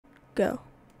go.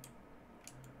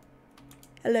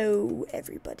 Hello,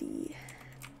 everybody.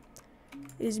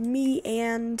 It is me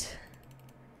and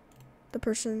the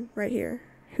person right here,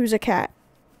 who's a cat.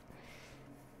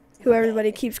 Who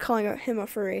everybody keeps calling him a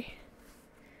furry.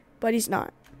 But he's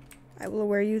not. I will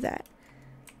aware you that.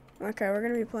 Okay, we're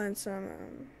gonna be playing some,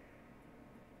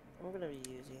 I'm gonna be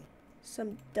using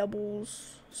some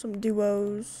doubles, some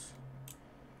duos.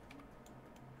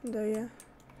 So yeah.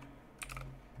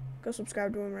 Go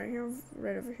subscribe to him right here,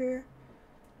 right over here.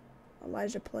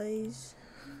 Elijah Plays.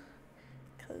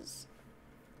 Cause,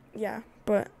 yeah,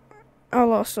 but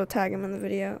I'll also tag him in the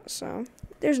video, so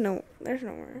there's no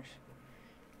worries.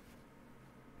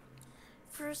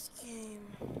 first game.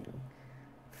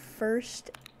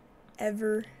 First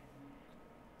ever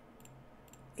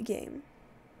game.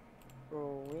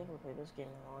 Bro, we haven't played this game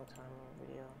in a long time on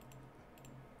video.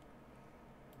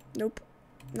 Nope,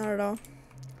 not at all.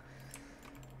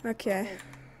 Okay,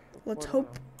 let's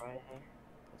hope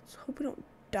we don't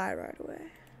die right away.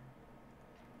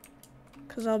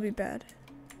 Cause I'll be bad.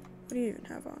 What do you even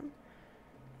have on?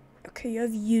 Okay, you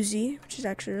have Uzi, which is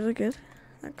actually really good.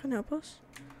 That can help us.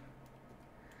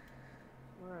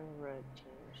 We're on red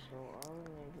team, so our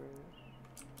neighbors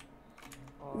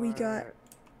are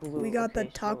We got the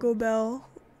Taco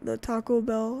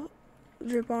Bell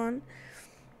drip on.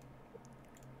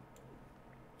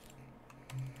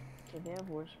 Okay, they have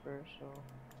Whisper, so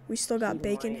We still got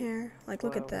bacon hair. Like,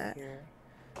 look at over that. here.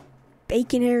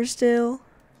 Bacon hair still.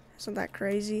 Isn't that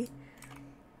crazy?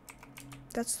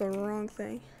 That's the wrong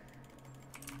thing.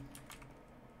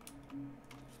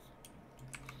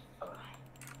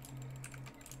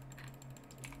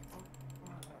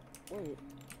 Wait.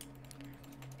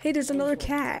 Hey, there's another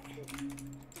cat.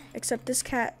 Except this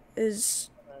cat has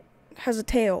a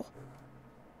tail.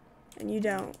 And you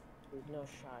don't. Dude, no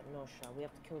shot, no shot. We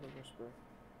have to kill the Whisper.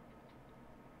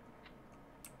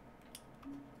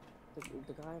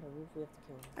 The guy on the roof, we have to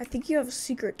kill him. I think you have a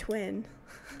secret twin.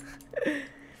 I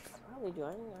probably do.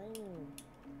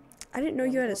 I didn't know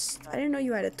you had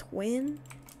a twin.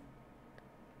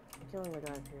 I'm killing the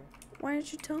guy up here. Why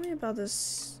didn't you tell me about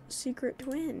this secret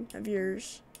twin of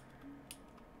yours?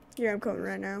 Here, I'm coming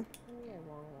right now.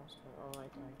 Oh, I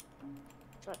died.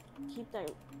 Try keep that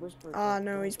Whisper. Oh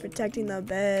no, he's protecting the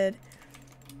bed.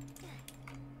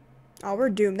 Oh, we're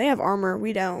doomed. They have armor.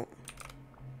 We don't.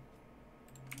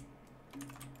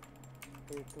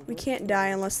 We can't die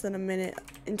in less than a minute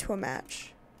into a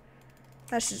match.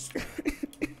 That's just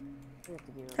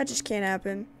that just can't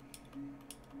happen.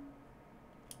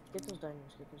 Get those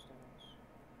diamonds, get those diamonds.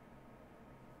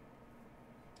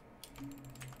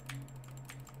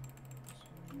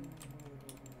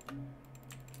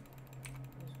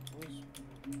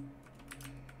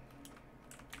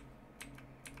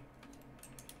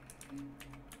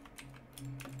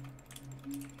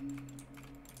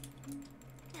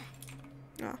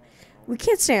 Oh, we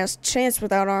can't stand a chance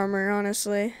without armor,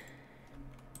 honestly.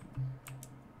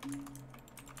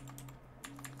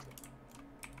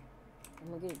 I'm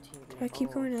gonna get a team. I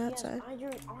keep going to that side.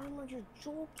 Iron armor, you're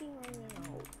joking right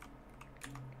now.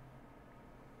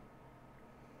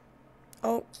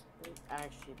 Oh.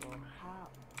 Actually, bro, how?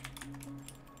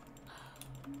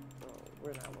 Bro,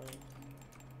 we're not winning.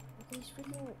 Okay, he's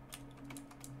freaking.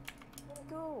 Let it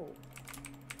go.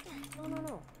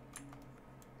 No.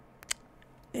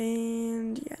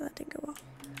 And yeah, that didn't go well.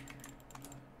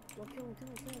 Well, kill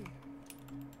him.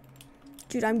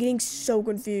 Dude, I'm getting so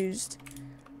confused.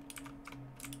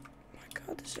 Oh my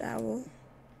god, this owl.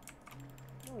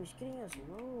 No, he's getting us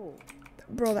low.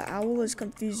 Bro, the owl is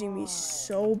confusing me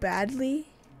so badly.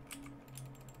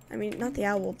 I mean, not the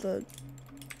owl, the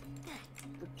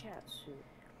cat suit.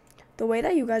 The way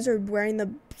that you guys are wearing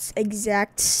the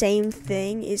exact same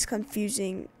thing is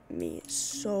confusing me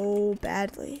so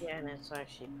badly. Yeah, and it's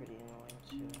actually pretty annoying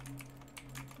too.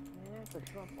 Man, I have to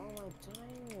drop all my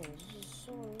diamonds. This is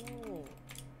so annoying.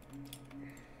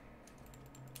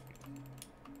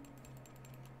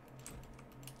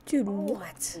 Dude, Oh, what? I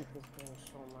hate this game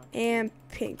so much. And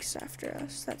Pink's after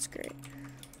us. That's great.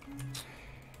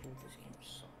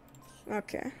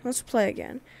 Okay, let's play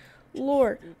again.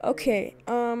 Lord. Okay,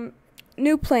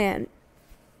 new plan.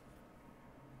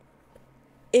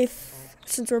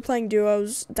 Since we're playing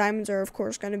duos, diamonds are of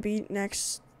course going to be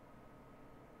next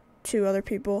to other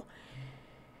people.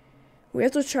 We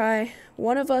have to try.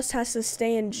 One of us has to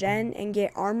stay in gen and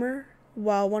get armor,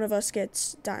 while one of us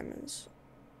gets diamonds.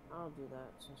 I'll do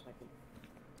that since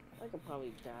I could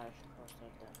probably dash across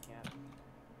that gap.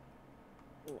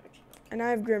 Ooh, actually, And I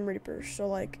have Grim Reaper, so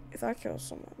like if I kill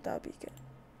someone, that would be good.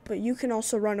 But you can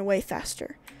also run away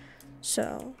faster.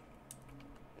 So,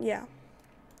 yeah.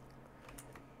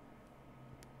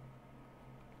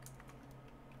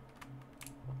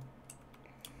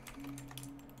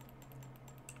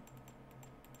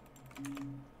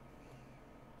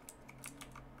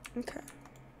 Okay.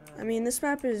 I mean, this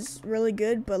map is really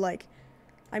good, but like,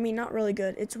 I mean, not really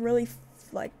good. It's really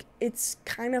like, it's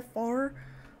kind of far,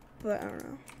 but I don't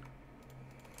know.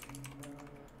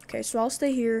 Okay, so I'll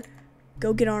stay here.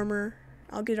 Go get armor.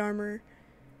 I'll get armor.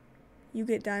 You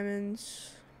get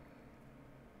diamonds.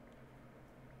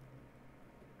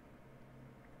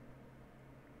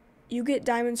 You get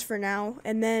diamonds for now,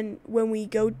 and then when we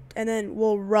go, and then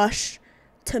we'll rush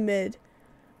to mid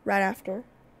right after.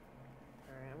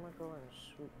 Alright, I'm gonna go and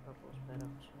swoop Purple's bed up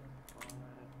too.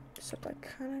 Except I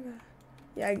kind of got...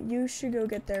 Yeah, you should go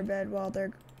get their bed while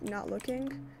they're not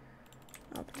looking.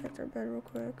 I'll protect our bed real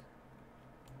quick.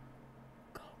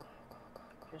 Go, go, go, go,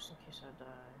 go. Just in case I die.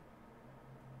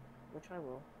 Which I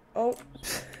will. Oh.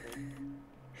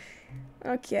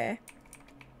 Okay.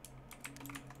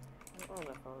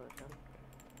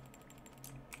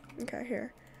 Okay,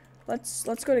 here. Let's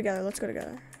go together. Let's go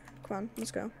together. Come on,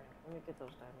 let's go. Let me get those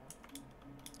diamonds.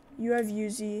 You have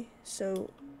UZ, so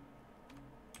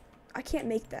I can't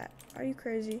make that. Are you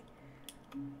crazy?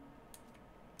 Okay,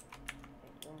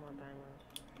 one more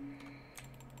diamond.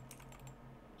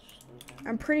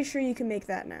 I'm pretty sure you can make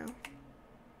that now.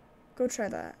 Go try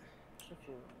that. Just a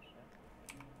few ones,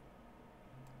 yeah.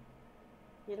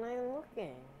 He's not even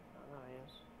looking. Oh, no, he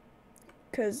is.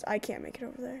 Cause I can't make it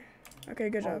over there. Okay,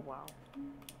 good job. Oh, wow.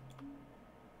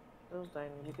 Those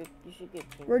diamonds, you should get.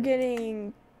 We're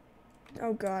getting.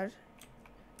 Oh God.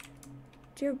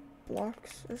 Do you have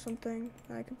blocks or something?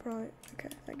 I could probably. Okay,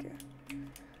 thank you.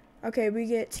 Okay, we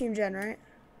get Team Gen, right?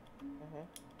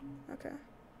 Okay.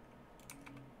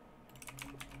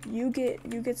 You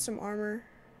get some armor.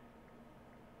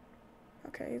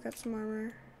 Okay, you got some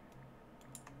armor.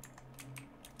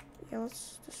 Yeah,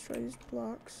 let's destroy these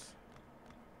blocks.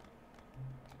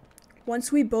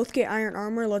 Once we both get iron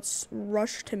armor, let's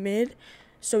rush to mid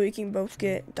so we can both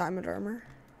get diamond armor.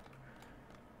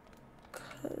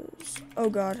 Oh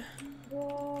God.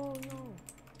 Whoa, no.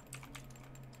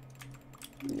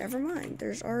 Never mind.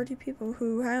 There's already people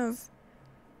who have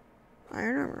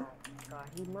iron armor. Oh God,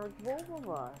 he merged both of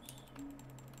us.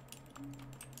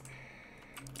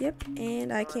 Yep,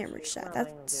 and I can't reach that.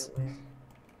 That's...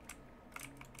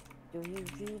 Dude,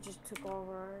 he just took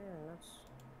over our iron. That's...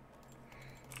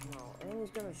 No, and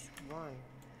he's gonna run.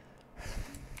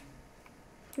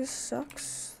 This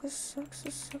sucks. This sucks.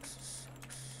 This sucks. This sucks.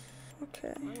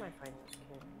 Okay. Why am I fighting this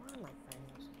kid? Why am I fighting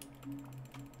this kid?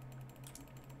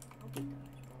 I'll beat that,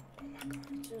 bro. Oh my God,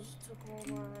 he just took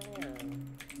over our iron.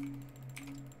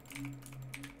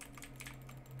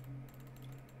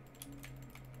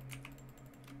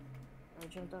 I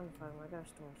jumped on him. I got a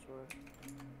storm sword.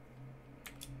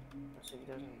 That's if he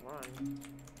doesn't run.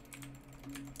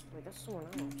 Wait, that's someone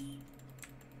else.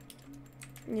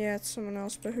 Yeah, it's someone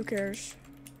else, but who cares?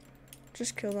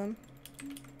 Just kill them.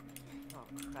 Oh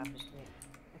crap, it's me.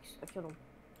 I killed him.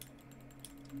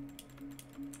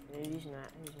 Yeah, he's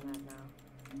not now.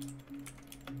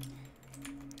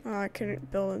 Oh, I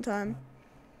couldn't build in time.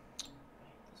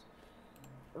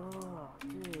 Oh,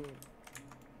 dude.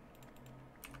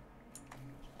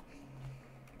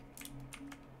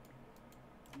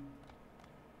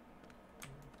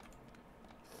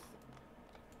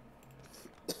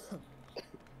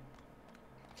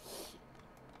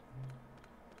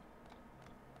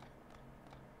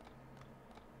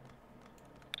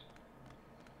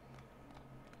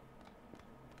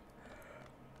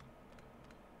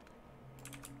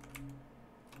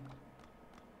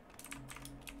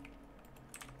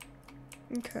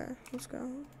 Okay, let's go.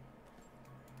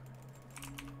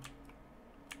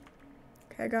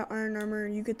 Okay, I got iron armor.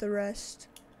 You get the rest.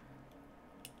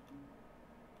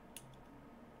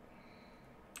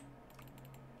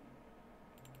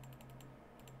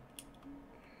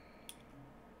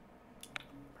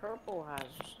 Purple has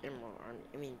emerald armor.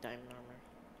 I mean diamond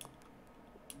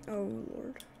armor. Oh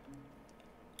Lord.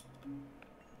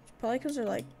 It's probably because they're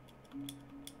like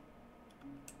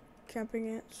camping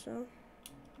it, so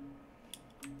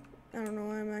I don't know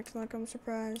why I'm acting like I'm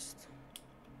surprised.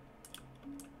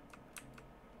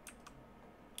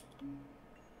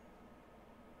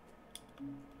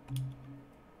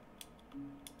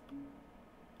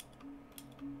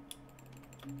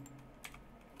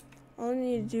 All I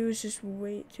need to do is just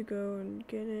wait to go and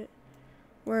get it.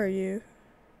 Where are you?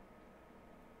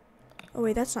 Oh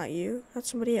wait, that's not you.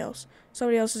 That's somebody else.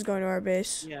 Somebody else is going to our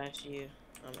base. Yeah, I see you.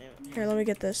 Here, let me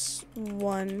get this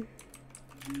one.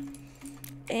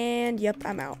 And yep,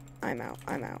 I'm out. I'm out.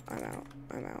 I'm out. I'm out.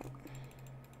 I'm out.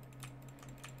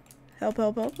 Help,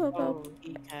 help, help, help, help. Oh,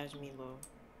 he has me low.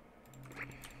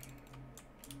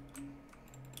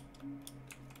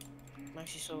 I'm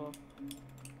actually so low.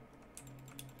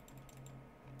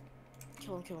 Kill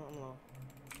him, kill him. I'm low.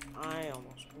 I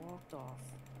almost walked off.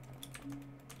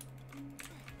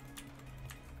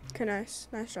 Okay, nice.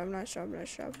 Nice job, nice job,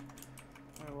 nice job.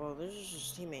 Alright, well, this is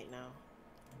his teammate now.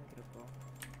 Look at it go.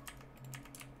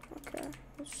 Okay,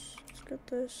 let's get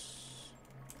this.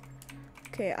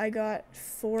 Okay, I got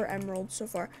 4 emeralds so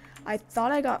far. I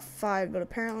thought I got 5, but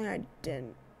apparently I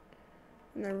didn't.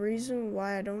 And the reason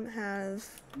why I don't have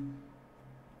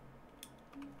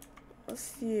a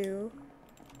few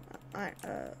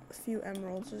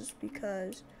emeralds is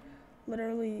because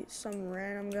literally some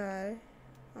random guy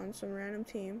on some random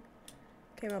team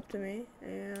came up to me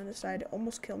and decided to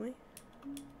almost kill me.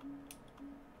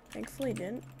 Thankfully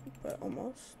didn't, but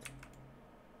almost.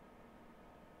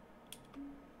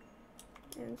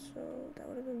 And so that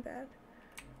would have been bad.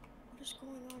 What is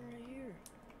going on right here?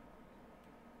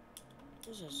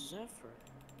 There's a Zephyr.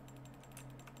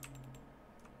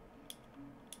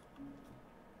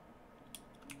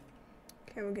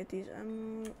 Okay, we'll get these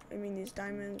these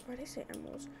diamonds. Why did I say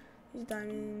emeralds? These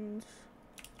diamonds.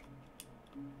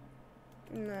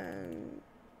 And then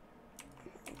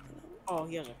Oh,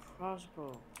 he has a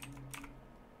crossbow.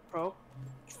 Bro.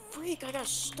 Freak, I got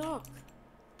stuck.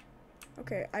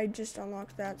 okay, I just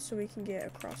unlocked that so we can get a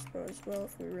crossbow as well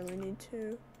if we really need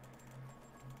to.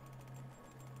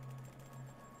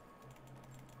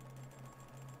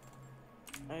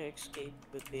 I escaped,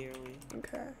 but barely.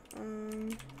 Okay,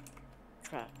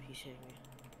 Trap, he's hitting me.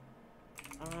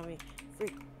 I don't have any.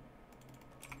 Freak.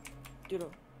 Dude,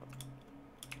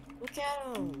 look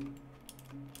at him.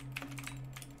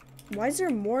 why is there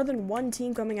more than one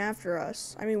team coming after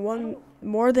us? I mean,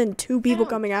 more than 2 people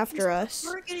coming after us.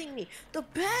 They're getting me. The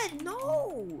bed,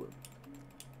 no.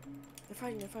 They're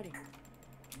fighting, they're fighting.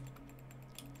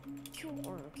 Kill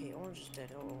orange. Okay, orange is dead.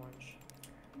 Oh, orange.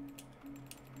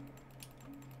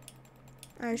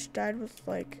 I just died with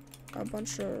like a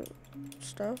bunch of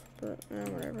stuff, but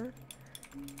whatever.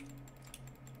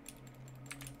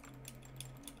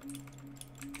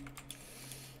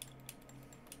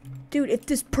 Dude, if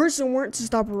this person weren't to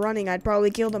stop running, I'd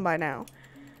probably kill them by now.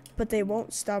 But they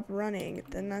won't stop running,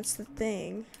 then that's the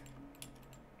thing.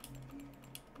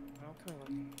 I'm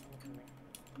coming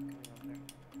up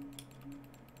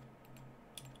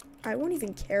there. I won't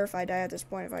even care if I die at this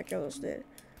point if I kill this dude.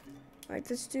 Like,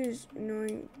 this dude is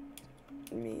annoying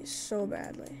me so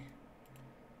badly.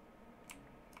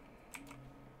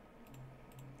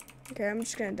 Okay, I'm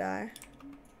just gonna die.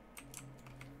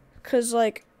 Cause,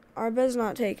 like, our bed's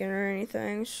not taken or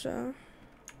anything, so.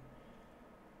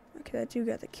 Okay, that dude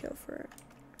got the kill for it.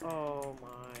 Oh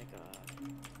my god.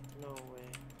 No way.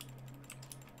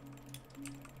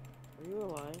 Are you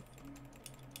alive?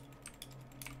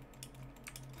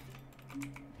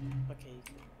 Okay.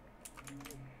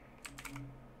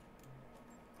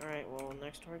 Alright, well,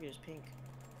 next target is pink.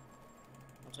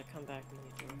 Once I come back, we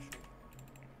need to rush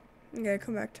him. Okay,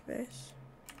 come back to base.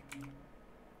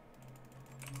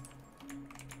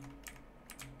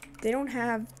 They don't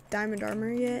have diamond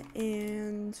armor yet,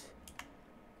 and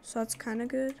so that's kind of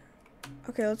good.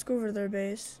 Okay, let's go over to their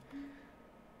base.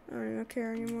 I don't even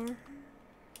care anymore.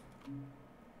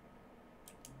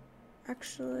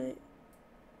 Actually,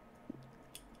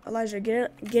 Elijah,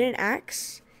 get an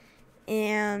axe,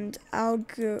 and I'll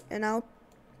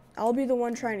be the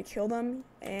one trying to kill them,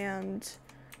 and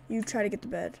you try to get the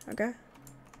bed. Okay.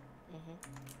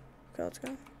 Okay, let's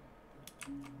go.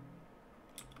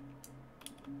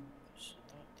 Set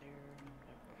that there.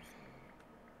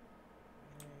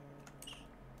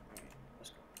 Alright,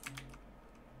 let's go.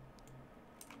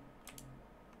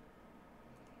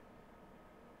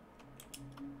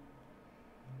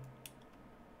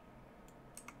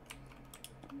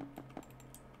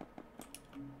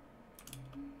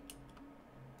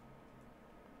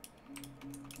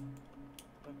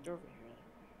 Look, they're over here.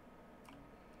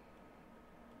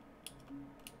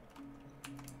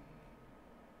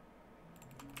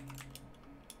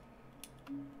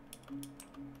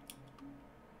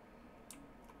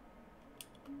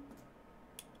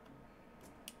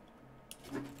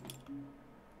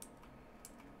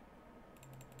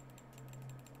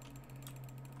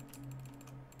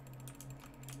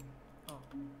 Oh.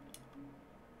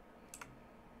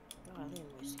 God, I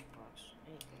didn't waste the box.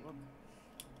 I need to look.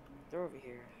 They're over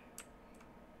here.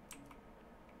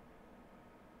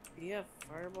 Do you have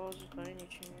fireballs by any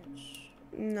chance?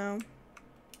 No. Okay.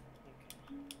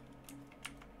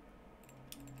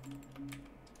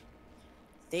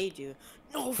 They do.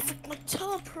 No, frick my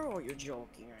telepearl! You're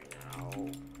joking right now.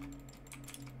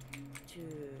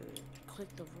 Dude,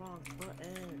 click the wrong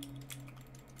button.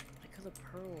 I could have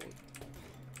pearled.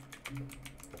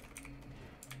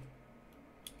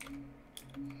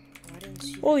 Why didn't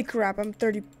see Holy crap, I'm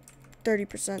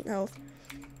 30% health.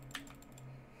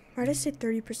 Why did I say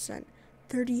 30%?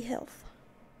 30 health.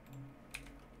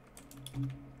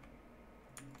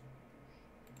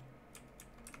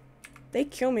 They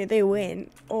kill me, they win.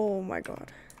 Oh my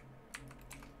god.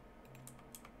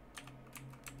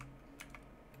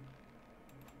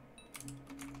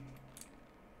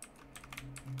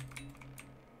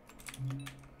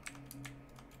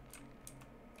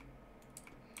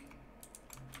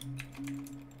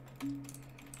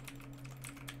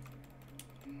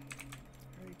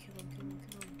 Hurry, kill him, kill him,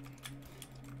 kill him.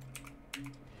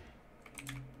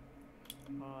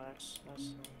 Oh, that's nice.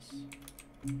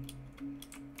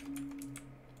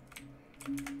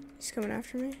 He's coming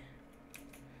after me.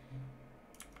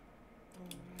 Oh,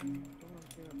 no, don't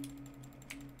let him.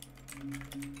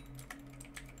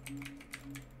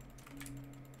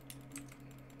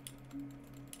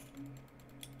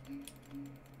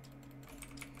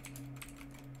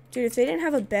 Dude, if they didn't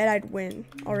have a bed, I'd win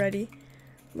already.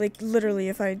 Like, literally,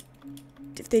 if they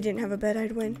didn't have a bed,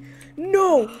 I'd win.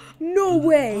 No! No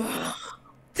way!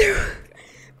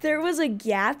 There was a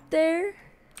gap there?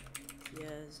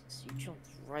 Yes, you jumped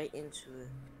right into it.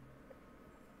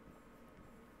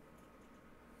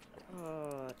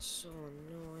 Oh, it's so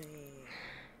annoying.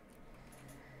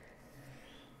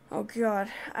 Oh god,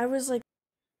 I was like...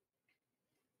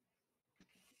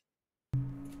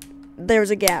 There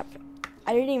was a gap.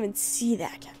 I didn't even see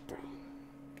that gap, bro.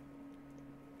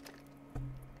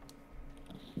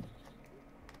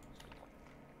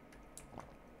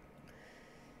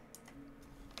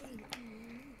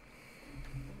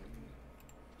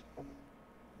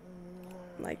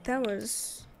 Like, that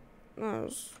was...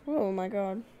 Oh my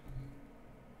god.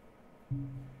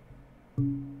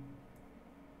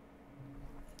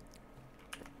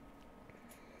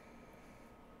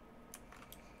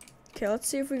 Okay, let's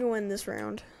see if we can win this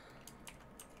round.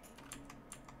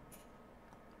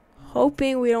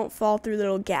 Hoping we don't fall through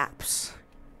little gaps.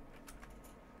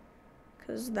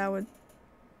 Because that would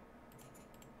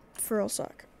for real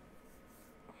suck.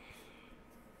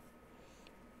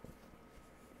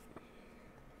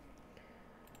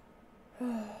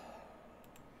 Oh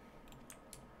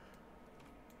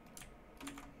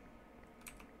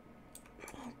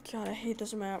god, I hate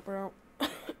this map, bro. My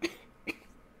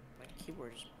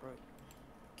keyboard is broke.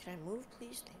 Can I move,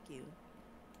 please? Thank you.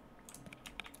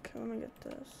 Okay, let me get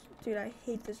this. Dude, I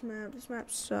hate this map. This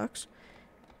map sucks.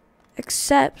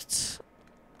 Except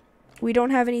we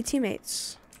don't have any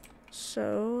teammates.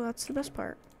 So that's the best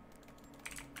part.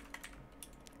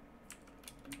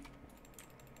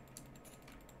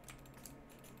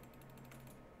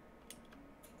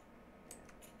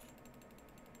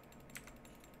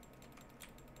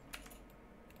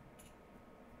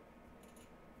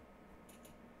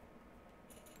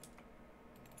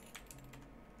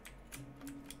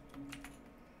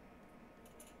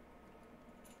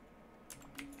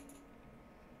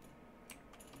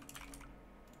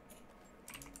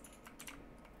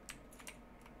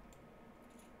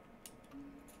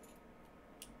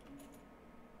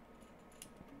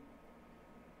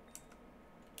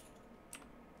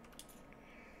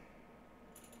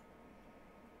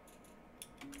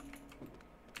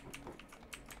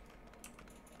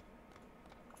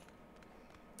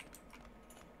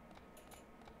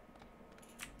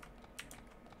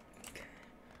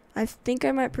 I think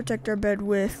I might protect our bed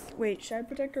with... Wait, should I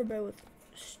protect our bed with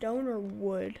stone or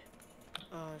wood?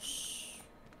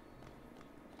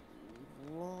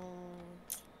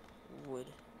 Wood.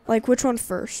 Like, which one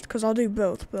first? Because I'll do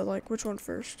both, but, like, which one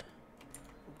first?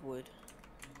 Wood.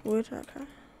 Wood? Okay.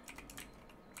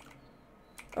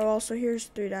 Oh, also, here's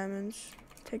 3 diamonds.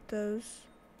 Take those.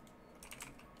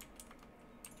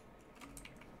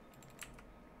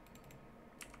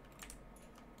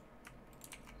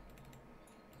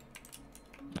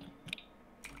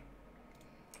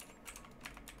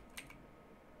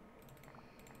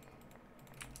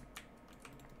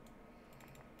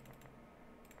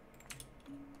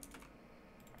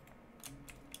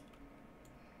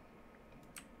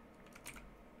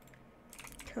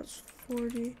 That's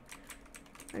 40.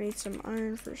 I need some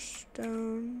iron for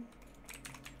stone.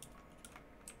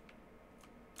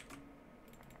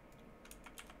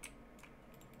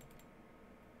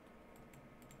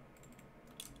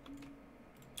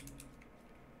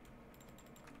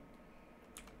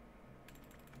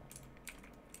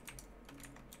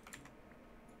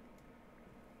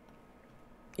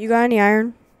 You got any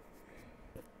iron?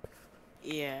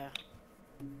 Yeah.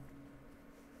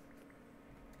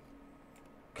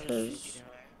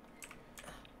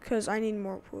 Cause I need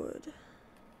more wood.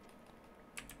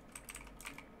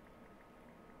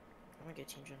 I'm gonna get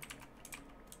team gen.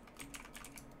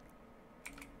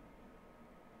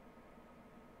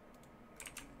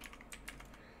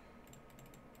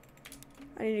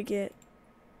 I need to get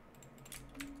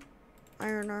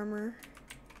iron armor.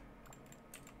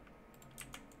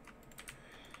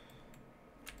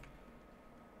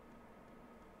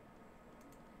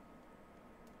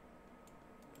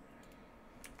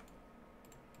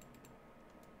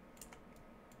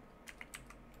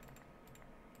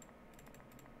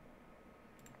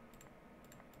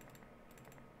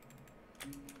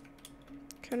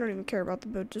 I don't even care about the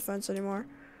boat defense anymore.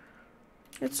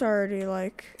 It's already,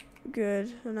 like,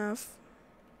 good enough.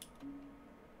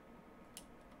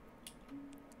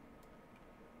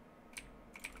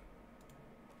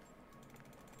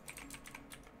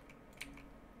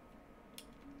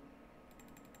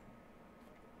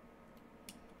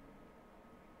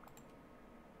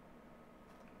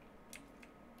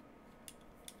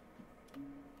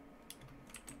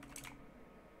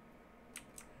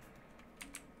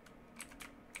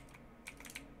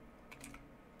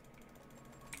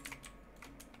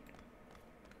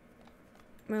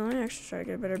 Well, let me actually try to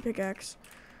get a better pickaxe.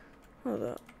 Hold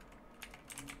up.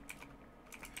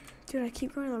 Dude, I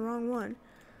keep going to the wrong one.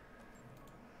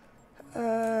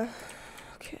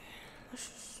 Okay. Let's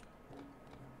just...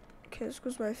 Okay, this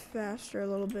goes by faster a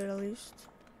little bit at least.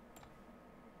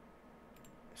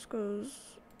 This goes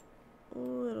a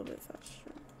little bit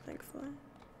faster, thankfully.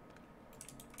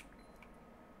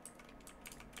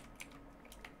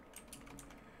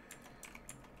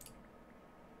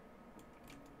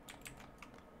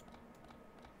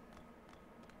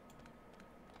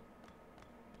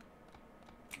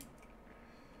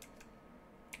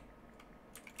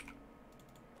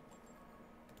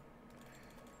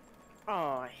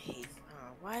 Oh, I hate.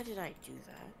 Why did I do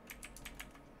that?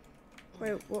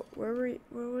 Wait, what were you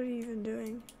even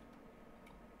doing?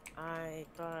 I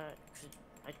thought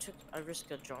I risked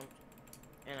a jump,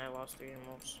 and I lost 3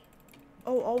 animals.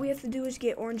 Oh, all we have to do is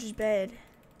get Orange's bed.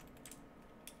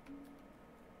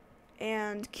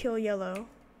 And kill Yellow.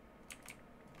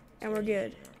 And we're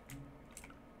good.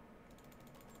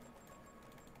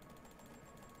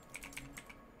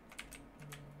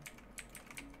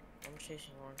 I'm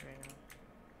chasing Orange right now.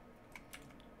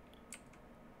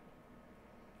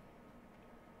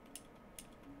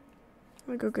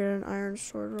 Let me go get an iron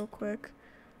sword real quick.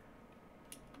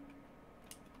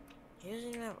 He doesn't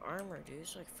even have armor, dude.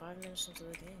 It's like 5 minutes into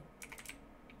the game.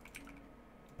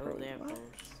 Oh, Bro, they have what? bows.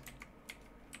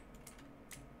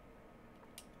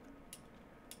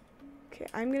 Okay,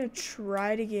 I'm gonna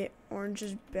try to get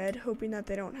Orange's bed, hoping that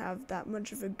they don't have that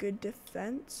much of a good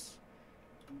defense.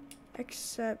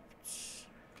 Except...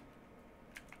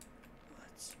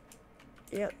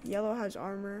 Yellow has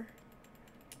armor.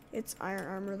 It's iron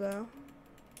armor, though.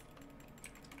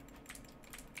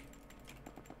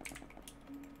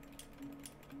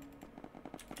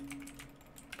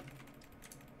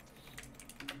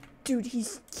 Dude, he...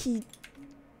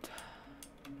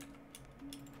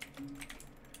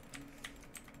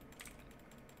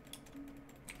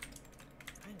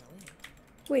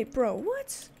 Wait, bro,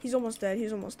 what? He's almost dead.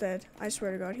 He's almost dead. I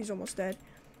swear to God, he's almost dead.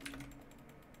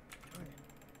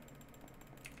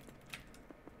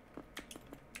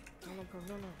 No, no, bro,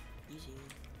 no, no. Easy.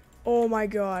 Oh my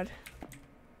God.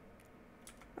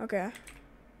 Okay.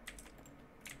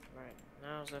 Right,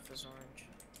 now Zeph is orange.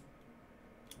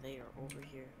 They are over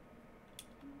here.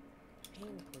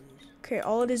 Ping, please. Okay,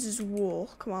 all it is wool.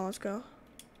 Come on, let's go.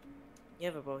 You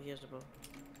have a bow. He has a bow.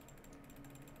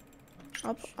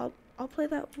 I'll play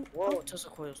that. Whoa,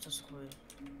 Tesla coils, Tesla coils.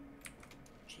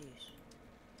 Jeez.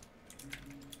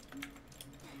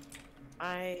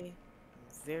 I am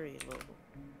very low.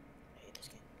 I hate this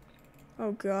game.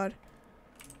 Oh God.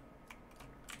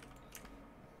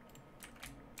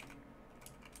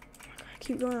 I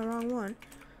keep going the wrong one.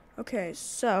 Okay,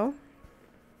 so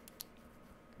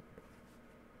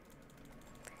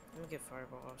Let me get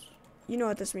fireballs. you know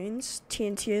what this means.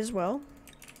 TNT as well.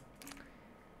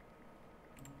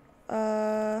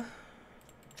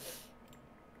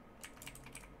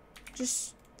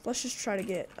 Let's just try to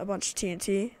get a bunch of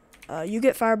TNT. You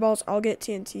get fireballs, I'll get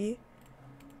TNT.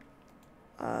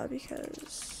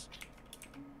 Because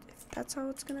if that's how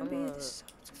it's gonna be.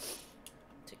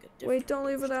 Take a Wait, don't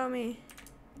leave without me.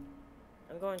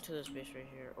 I'm going to this base right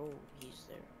here. Oh, he's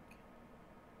there.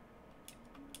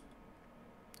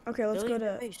 Okay, let's go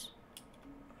to base.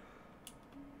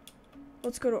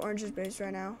 let's go to Orange's base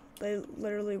right now. They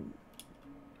literally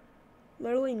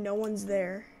no one's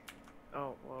there.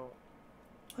 Oh, whoa.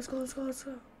 Let's go, let's go, let's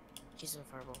go. He's in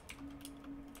fireball.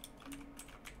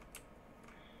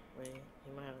 Wait,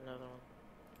 he might have another one.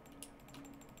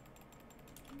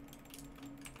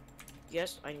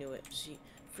 Yes, I knew it. See,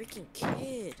 freaking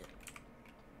kid.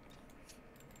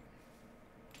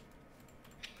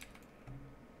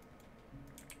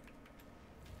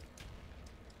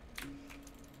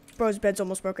 Bro, his bed's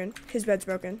almost broken. His bed's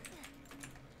broken.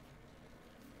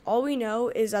 All we know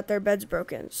is that their bed's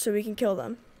broken, so we can kill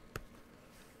them.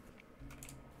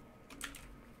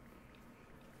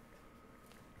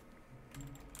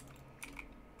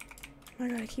 Oh my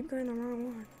god, I keep going the wrong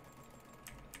one.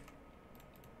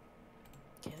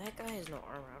 Okay, that guy has no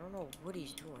armor. I don't know what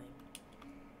he's doing.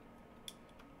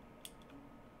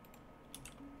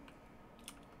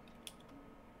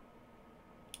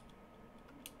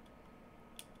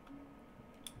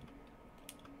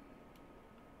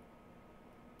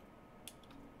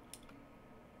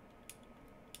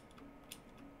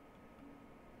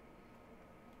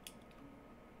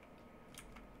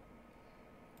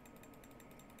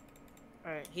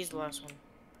 Alright, he's the last one.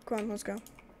 Come on, let's go.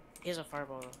 He has a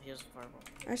fireball though. He has a fireball.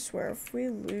 I swear, if we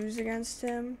lose against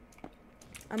him,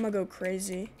 I'm gonna go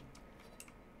crazy.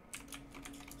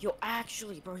 Yo,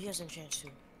 actually, bro, he has enchant too.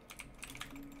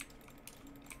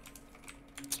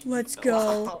 Let's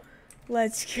go. Wow.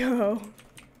 Let's go.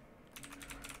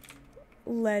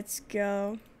 Let's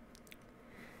go.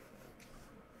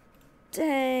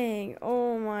 Dang.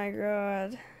 Oh my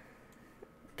god.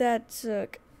 That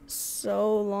took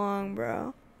so long,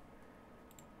 bro.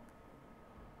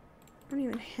 I don't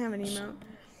even have any mount.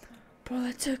 Bro,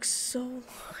 that took so long.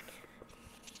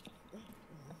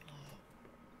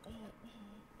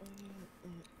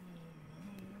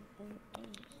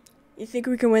 You think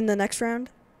we can win the next round?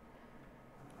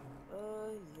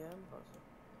 Yeah, I'm possible.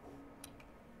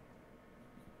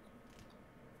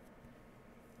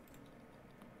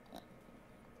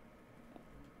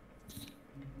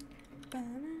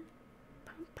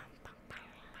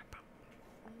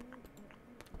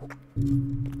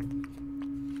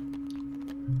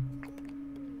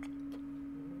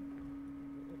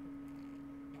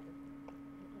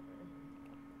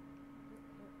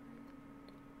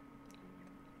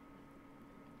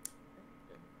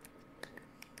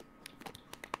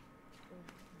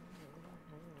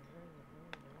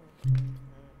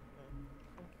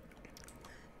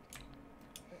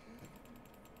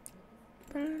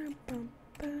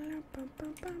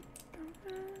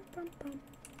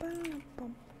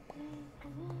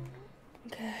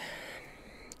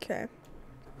 Okay.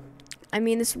 I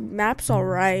mean, this map's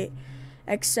alright,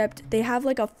 except they have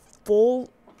like a full,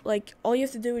 like, all you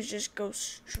have to do is just go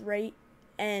straight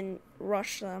and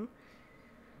rush them.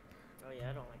 Oh yeah,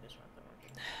 I don't like this one that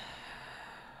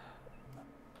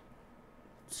much.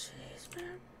 Jeez,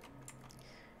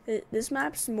 man. This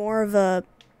map's more of a,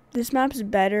 this map's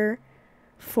better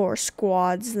for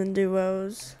squads than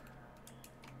duos.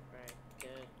 Right,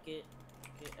 get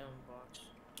box.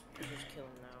 Just kill him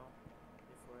now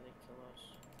before they kill us.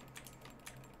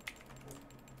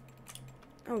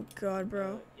 Oh god,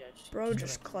 bro. Yeah, Bro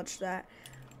just clutched that.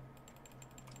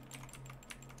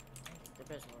 They're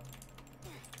best low.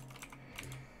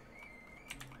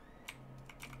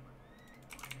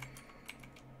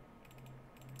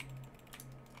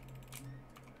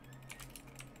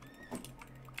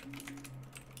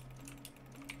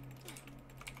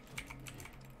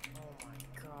 Oh my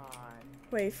god.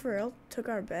 Wait, for real? Took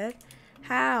our bed?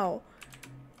 How?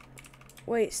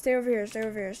 Wait, stay over here, stay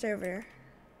over here, stay over here.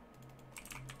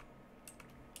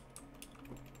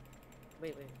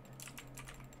 Wait.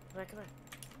 Come back.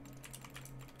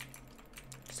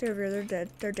 Stay over here, they're dead.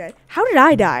 They're dead. How did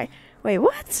I die? Wait,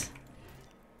 what?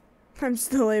 I'm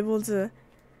still able to...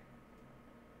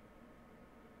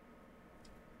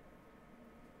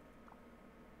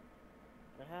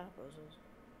 What happens?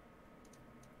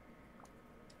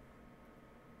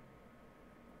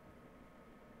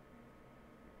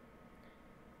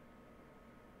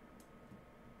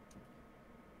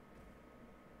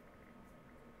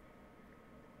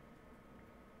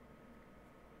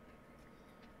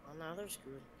 Well, now they're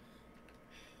screwed.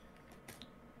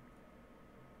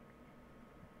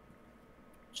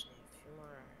 Just need a few more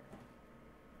iron.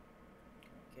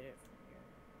 Get it from here.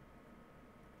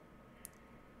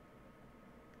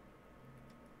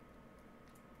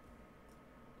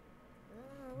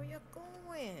 Where you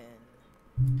going?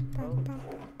 Bum, bum,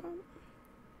 bum, bum.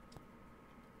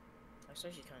 That's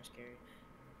actually kind of scary.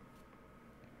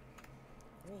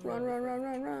 Run, run, run,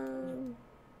 run, run.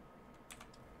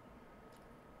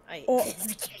 Oh.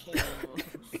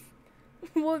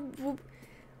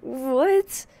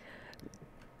 What?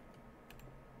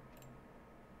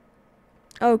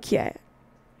 Okay.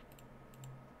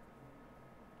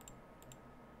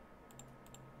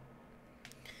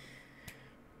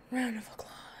 Round of applause.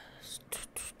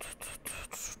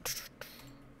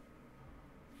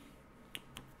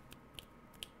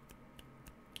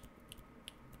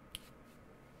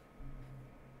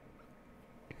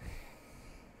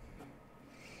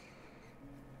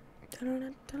 Okay,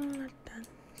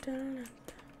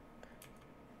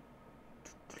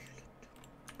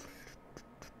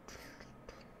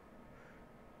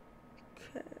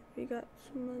 we got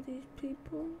some of these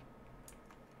people.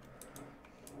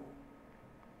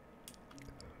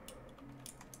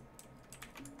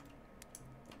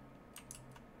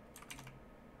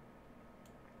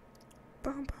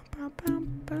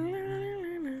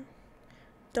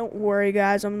 Don't worry,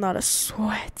 guys, I'm not a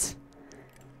sweat.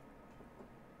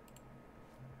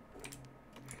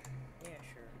 Yeah,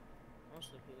 sure. Most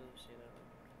of the people who say that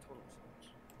are total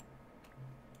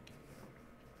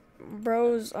fools.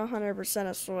 Bro's 100%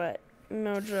 a sweat.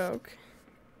 No joke.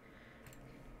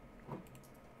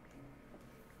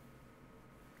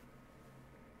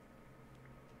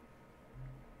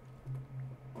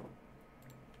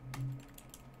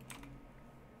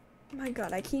 Oh my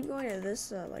god, I keep going to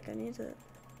this, like I need to...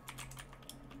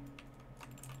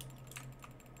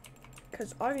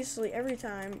 Because obviously every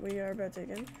time we are about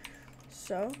taken.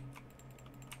 So...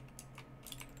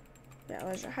 Yeah,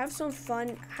 let's have some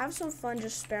fun. Have some fun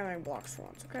just spamming blocks for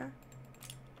once, okay?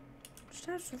 Just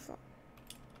have some fun.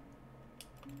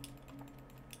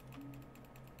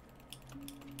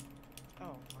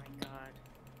 Oh my god.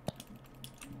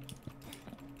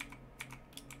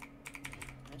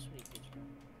 That's what he thinks, bro.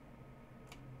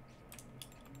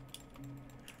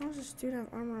 How does this dude have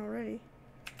armor already?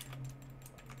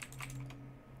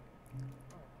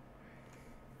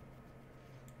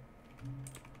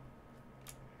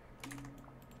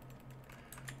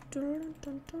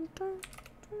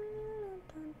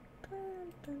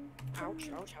 Ouch,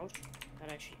 ouch, ouch.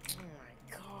 That actually. Oh my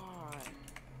god.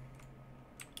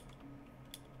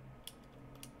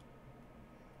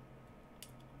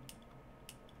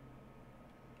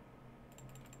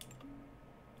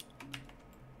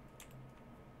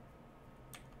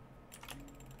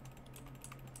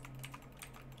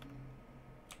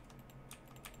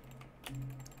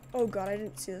 Oh god, I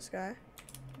didn't see this guy.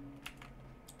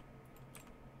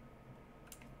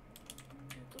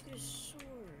 Dude, look at his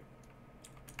sword.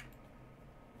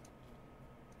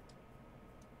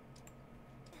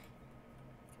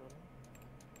 Killed him.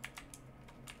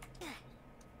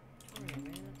 Sorry,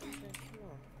 man. I thought you didn't kill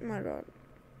him. Oh my god.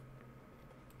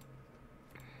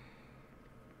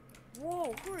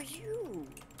 Whoa, who are you?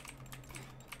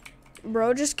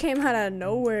 Bro just came out of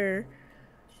nowhere.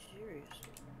 Seriously.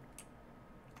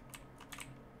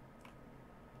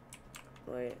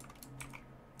 Wait.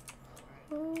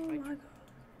 Oh my god.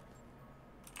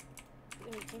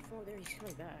 He came from over there, he's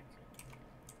coming back.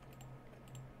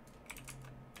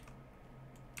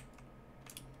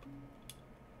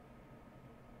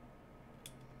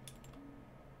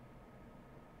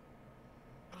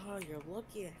 Oh, you're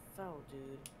lucky I fell,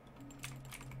 dude.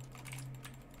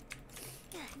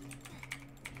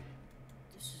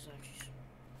 This is actually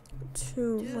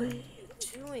Too dude, late.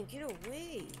 what are you doing? Get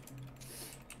away!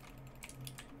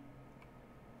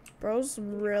 Bro's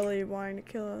really wanting to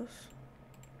kill us.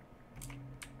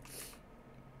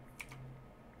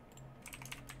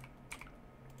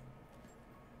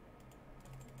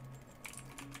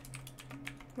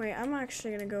 Wait, I'm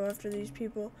actually gonna go after these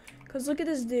people. Cause look at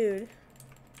this dude.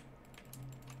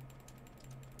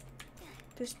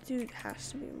 This dude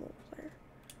has to be a multiplayer.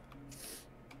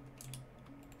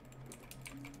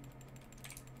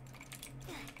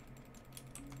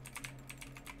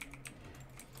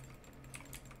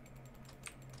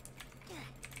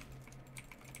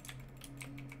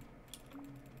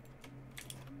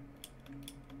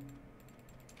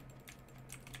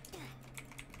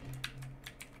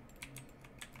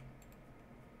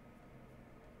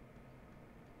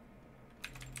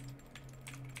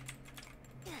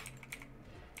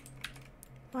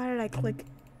 Why did I click?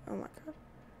 Oh my god.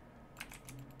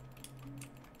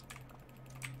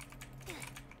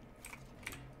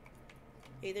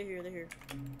 Hey, they're here, they're here.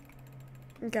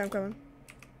 Okay, I'm coming.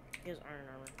 He has iron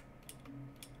armor.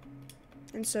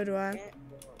 And so do I. Yeah,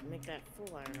 well, make that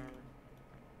full iron armor.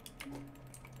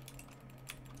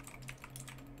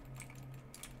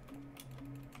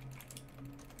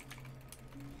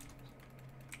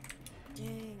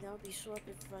 Dang, that would be so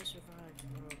epic if I survived,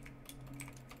 bro.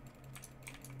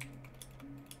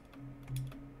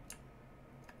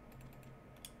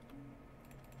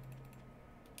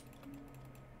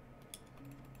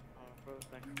 Oh, bro's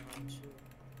back around too.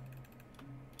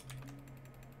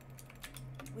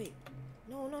 Wait,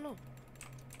 no, no, no.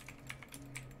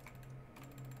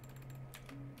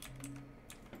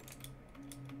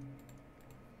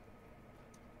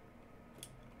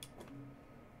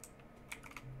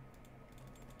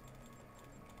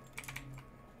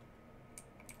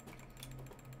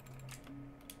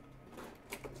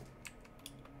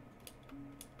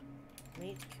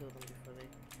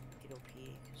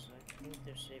 think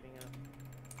they're saving up.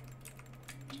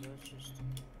 So let's just...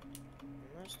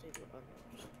 Unless they do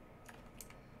others.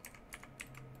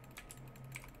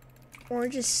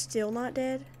 Orange is still not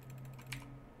dead?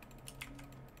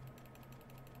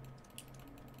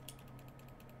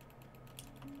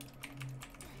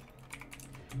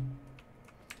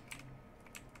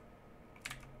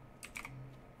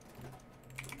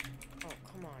 Oh,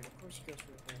 come on. Of course he goes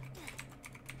for the thing.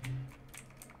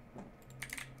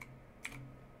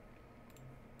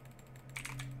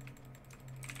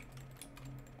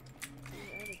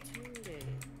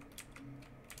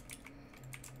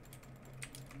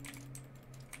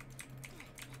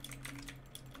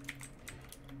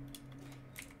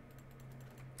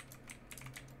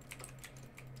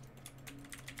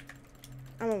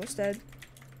 I'm almost dead.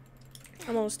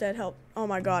 I'm almost dead. Help. Oh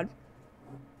my god.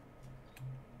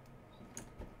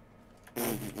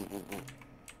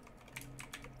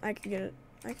 I can get it.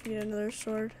 I can get another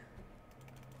sword.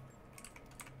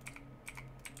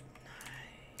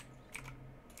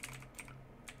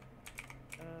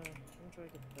 I'm trying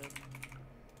to get the bed.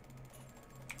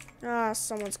 Ah,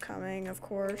 someone's coming, of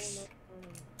course.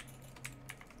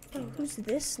 Oh, who's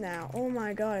this now? Oh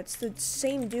my god, it's the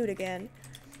same dude again.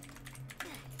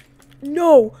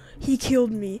 No! He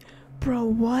killed me. Bro,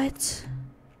 what?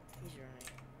 He's running.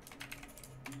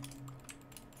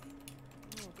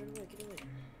 No, get away, get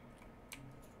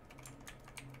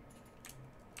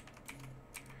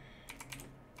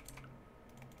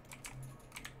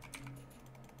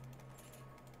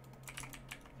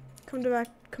away.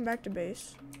 Come back to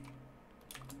base.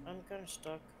 I'm kinda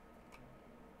stuck.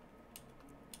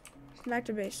 Come back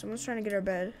to base. Someone's trying to get our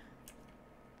bed.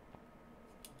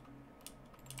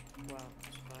 Wow.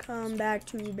 Come back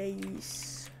to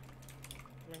base.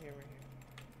 Right here, right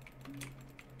here.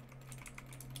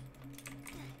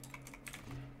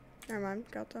 Never mind,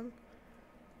 got them.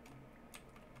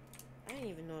 I didn't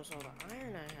even notice all the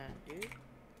iron I had, dude.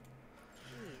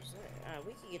 Jeez,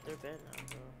 we can get their bed now,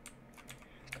 bro.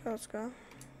 Okay, let's go.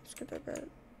 Let's get their bed.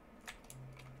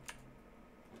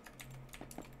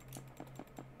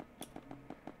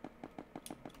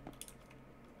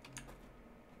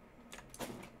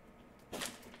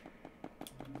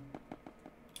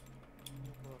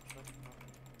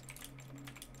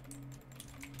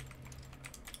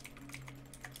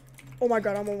 Oh my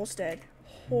god, I'm almost dead.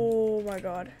 Oh my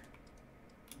god.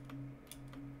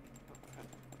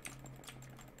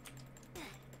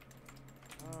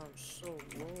 Oh, I'm so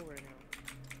low right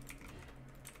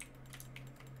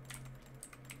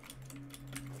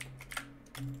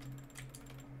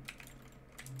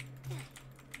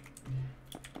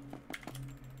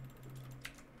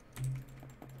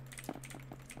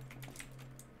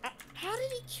now. How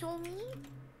did he kill me?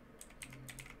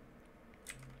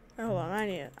 Wait, hold on, I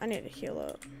need to heal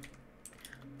up.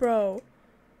 Bro,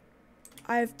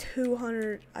 I have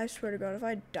 200. I swear to god, if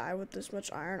I die with this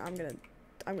much iron, I'm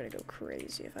gonna go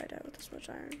crazy if I die with this much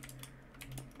iron.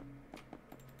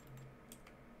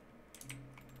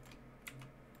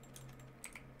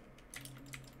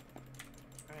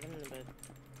 Alright, I'm in the bed.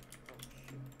 Oh,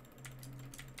 shoot.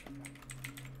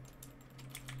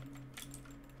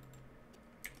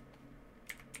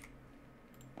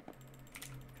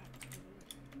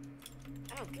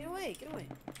 Ow, get away, get away.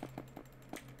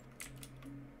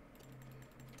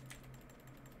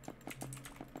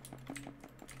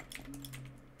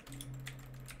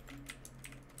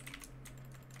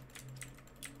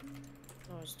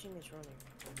 Oh, his teammate's running.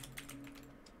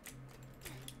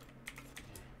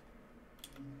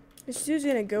 This dude's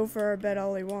gonna go for our bed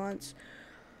all he wants,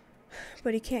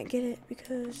 but he can't get it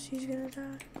because he's gonna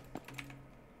die.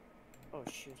 Oh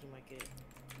shoot, he might get it.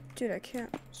 Dude, I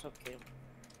can't. Suffocate him.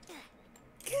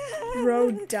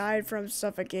 Bro died from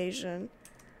suffocation.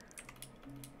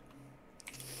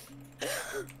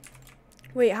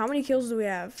 Wait, how many kills do we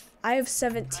have? I have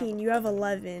 17. You have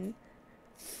 11.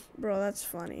 Bro, that's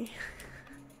funny.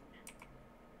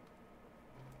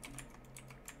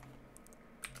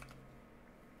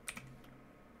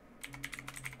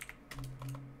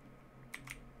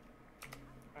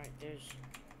 Alright, there's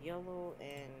yellow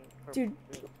and purple. Dude,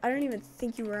 I don't even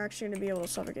think you were actually going to be able to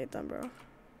suffocate them, bro.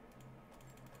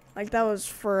 Like, that was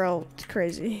for real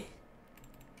crazy.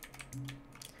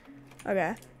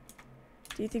 Okay.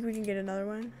 Do you think we can get another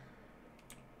one?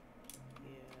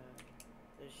 Yeah,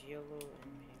 there's yellow and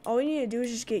pink. All we need to do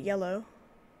is just get yellow.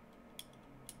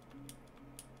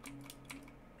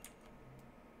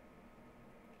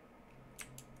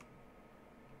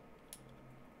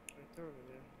 Right there over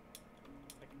there.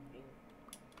 Like pink.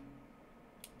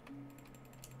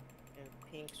 And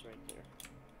pink's right there.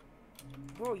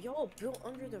 Bro, y'all built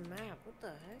under the map. What the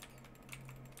heck?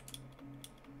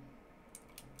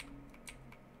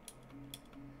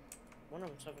 One of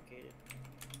them suffocated.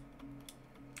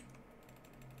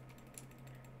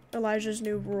 Elijah's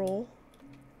new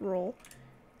role.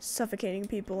 Suffocating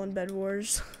people in bed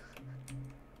wars.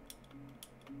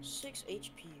 6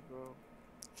 HP, bro.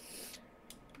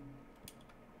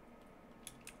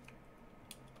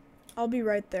 I'll be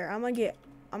right there. I'm gonna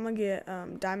get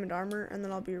diamond armor, and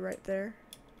then I'll be right there.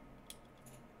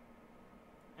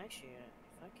 Actually,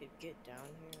 if I could get down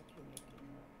here, I could make it.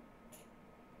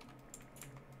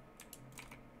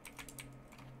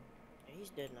 Yeah, he's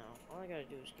dead now. All I gotta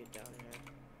do is get down here,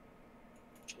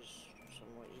 which is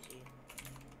somewhat easy.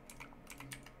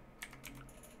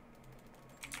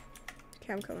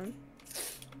 Okay, I'm coming.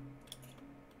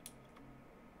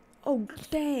 Oh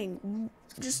dang!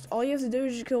 Just all you have to do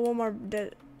is just kill one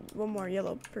more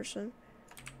yellow person,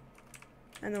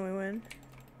 and then we win.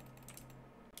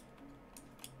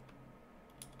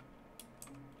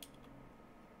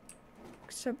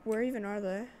 Except where even are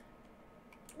they?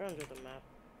 They're under the map.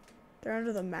 They're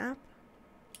under the map?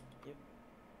 Yep.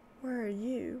 Where are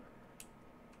you?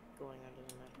 Going under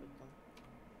the map with them.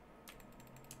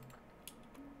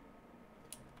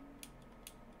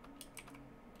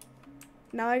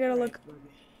 Now I gotta Right, look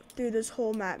through this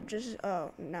whole map.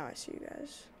 Oh, now I see you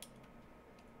guys.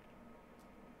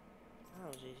 That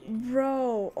was easy.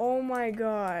 Bro, oh my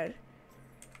god.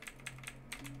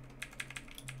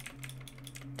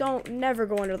 Never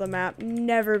go under the map.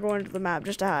 Never go under the map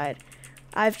just to hide.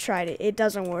 I've tried it. It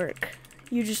doesn't work.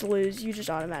 You just lose. You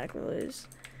just automatically lose.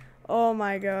 Oh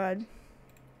my god.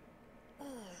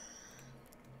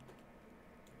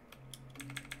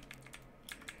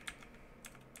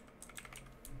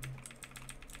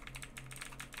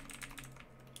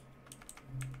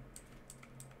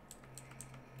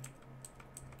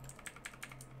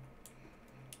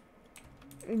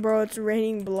 Bro, it's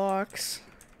raining blocks.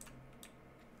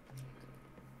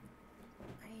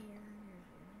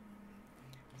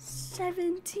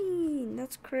 17.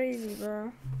 That's crazy,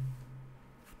 bro.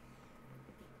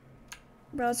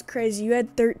 Bro, that's crazy. You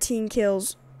had 13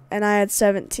 kills, and I had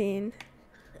 17.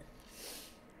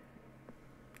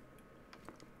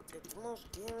 Did the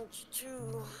most damage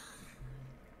too.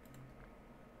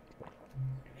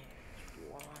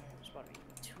 Wow, it's about to be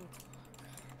 2 o'clock.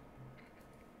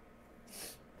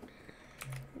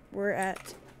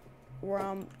 We're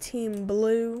on Team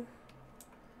Blue.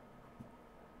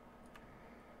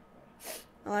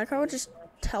 I like how it just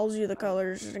tells you the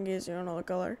colors just in case you don't know the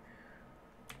color.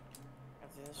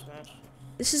 After this match,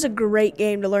 This is a great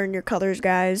game to learn your colors,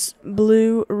 guys.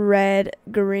 Blue, red,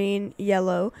 green,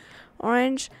 yellow,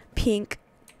 orange, pink,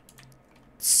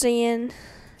 cyan,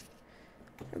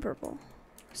 and purple.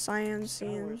 Cyan,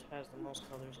 cyan. Bedwars has the most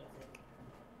colors, I think.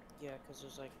 Yeah, because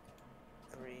there's like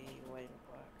gray, white, and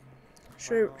black.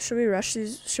 Should we rush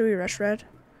these? Should we rush red?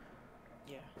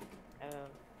 Yeah.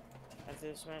 After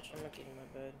this match, I'm not getting my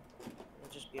bed. I'll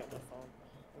just be on my phone.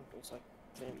 It's like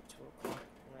gonna be 2 o'clock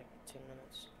in like 10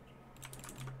 minutes.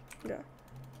 Yeah.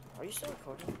 Are you still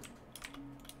recording?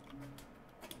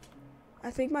 I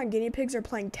think my guinea pigs are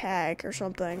playing tag or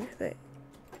something.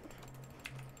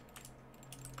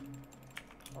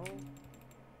 Oh.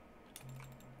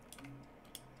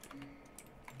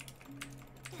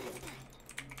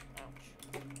 Ouch.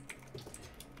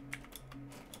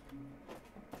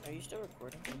 Are you still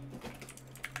recording?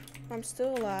 I'm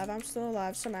still alive. I'm still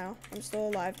alive somehow. I'm still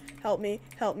alive. Help me.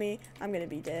 Help me. I'm gonna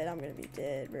be dead. I'm gonna be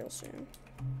dead real soon.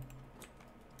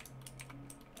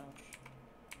 Ouch.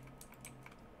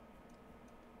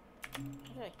 How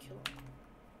did I kill him?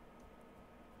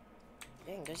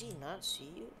 Dang, does he not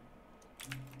see you?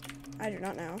 I do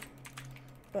not know.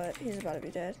 But he's about to be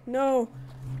dead. No!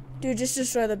 Dude, just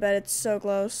destroy the bed. It's so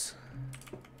close.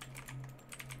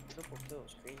 Triple kill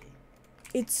is crazy.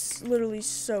 It's literally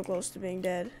so close to being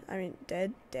dead. I mean,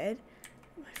 dead? Am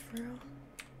I for real?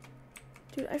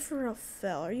 Dude, I for real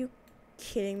fell. Are you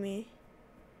kidding me?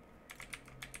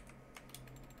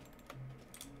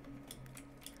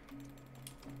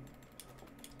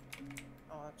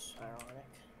 Oh, that's ironic.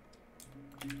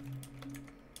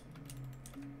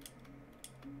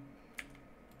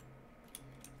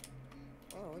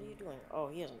 Oh, what are you doing? Oh,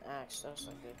 he has an axe. That's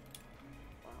not good.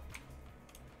 Wow.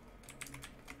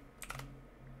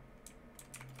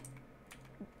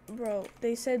 Bro,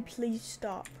 they said please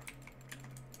stop.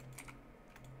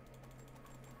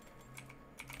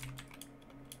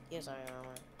 He has iron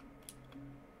armor.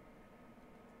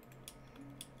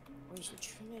 Oh, he's a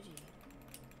Trinity.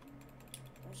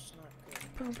 That's not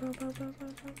good. Bro.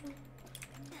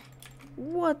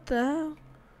 What the hell?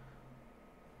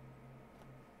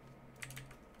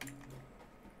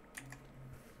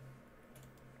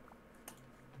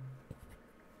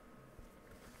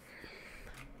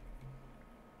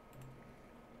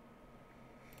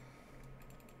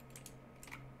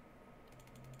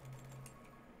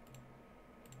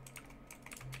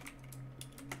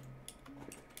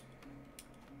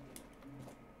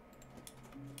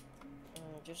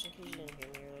 just in case you didn't hear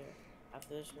me earlier,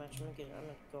 after this match, I'm gonna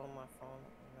go on my phone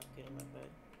and I'm getting my bed.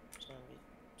 It's gonna be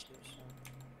too soon.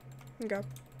 Okay.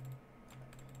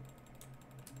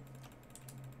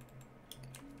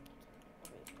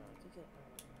 Wait, I could get,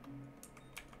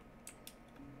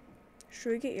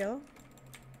 Should we get yellow?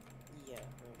 yeah, let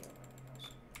me get my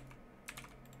house.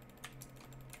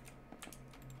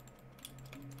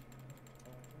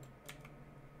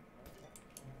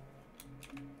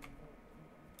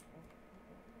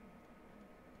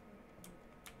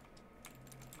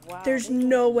 Wow, There's they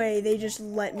no don't way they just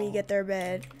let me get their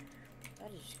bed.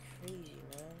 That is crazy,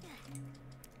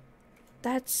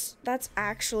 man. That's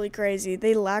actually crazy.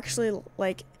 They actually,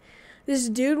 like, this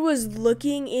dude was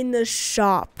looking in the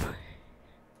shop.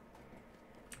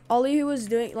 All he was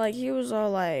doing, like, he was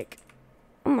all like,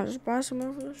 I'm gonna just buy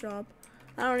someone from the shop.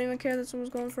 I don't even care that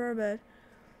someone's going for our bed.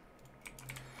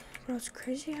 Bro, it's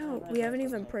crazy how we haven't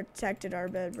even protected our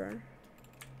bed, bro.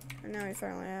 And now we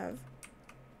finally have.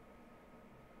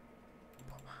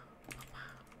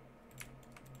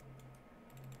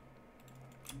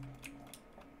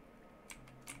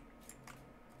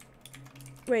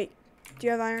 Wait, do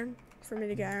you have iron for me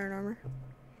to get iron armor?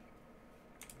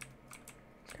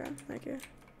 Okay, thank you.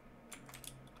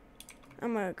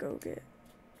 I'm gonna go get.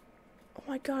 Oh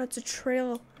my god, it's a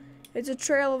trail. It's a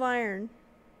trail of iron.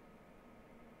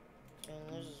 And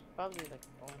there's probably like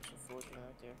almost a fortune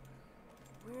right there.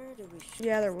 Where did we shoot?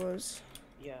 Yeah, there was.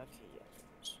 Yeah, okay,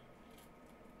 yeah.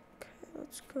 Okay,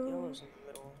 let's go. Yellow's in the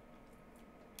middle.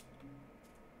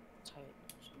 Tight.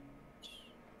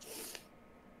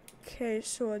 Okay,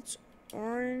 so it's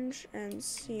orange and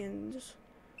Cian's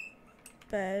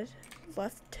bed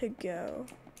left to go.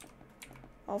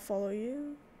 I'll follow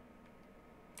you.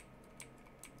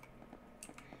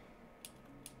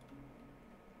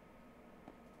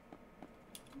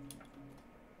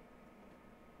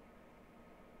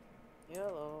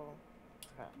 Yellow.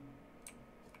 Crap.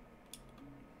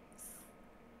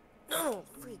 No!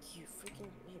 Freak, you freaking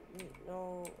hit me.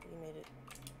 No, you made it.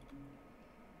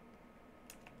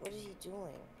 What is he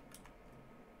doing?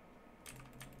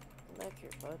 Come back here,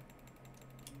 bud.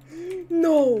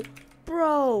 No,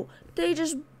 bro, they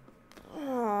just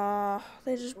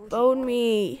bowed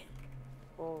me.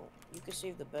 Well, you can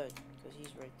save the bed, because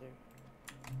he's right there.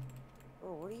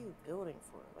 Bro, what are you building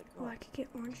for? Like, Oh, I could get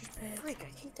orange's bed. Freak,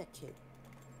 I hate that kid.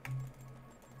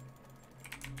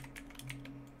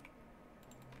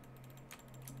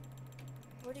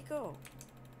 Where'd he go?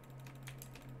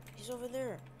 He's over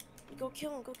there. Go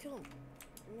kill him, go kill him.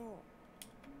 No.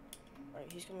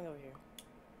 Alright, he's coming over here.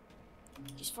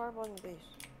 He's fireballing the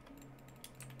base.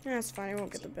 Yeah, that's fine, I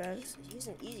won't get the bed. He's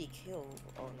an easy kill.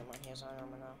 Oh, never mind, he has iron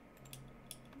armor now.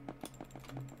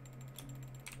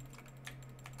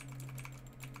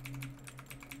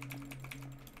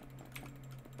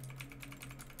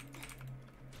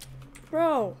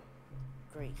 Bro.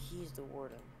 Great, he's the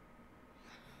warden.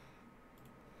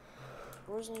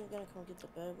 Bro isn't even gonna come get the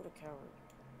bed, what a coward.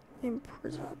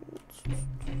 Imprisoned.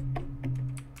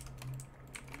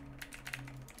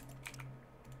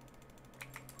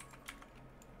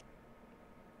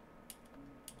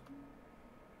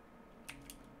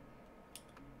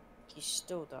 He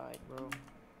still died, bro.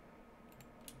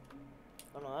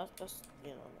 Oh no, that's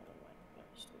you know, never mind. Yeah,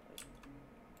 he still died.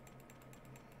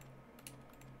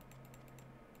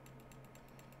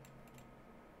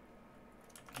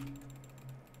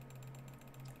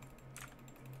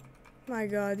 My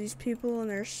god, these people and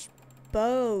their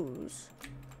bows.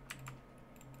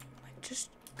 Like, just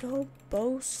go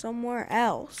bow somewhere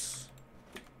else.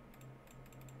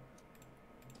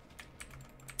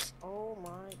 Oh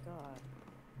my god.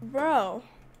 Bro.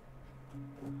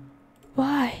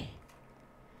 Why?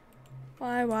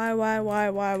 Why?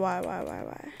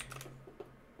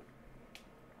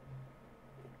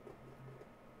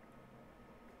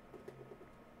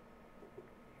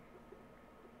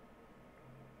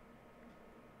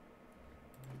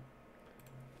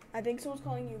 I think someone's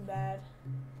calling you bad.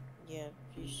 Yeah,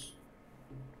 he's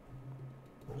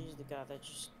the guy that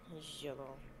just, he's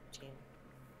yellow team.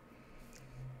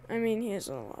 I mean, he is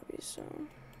in the lobby, so.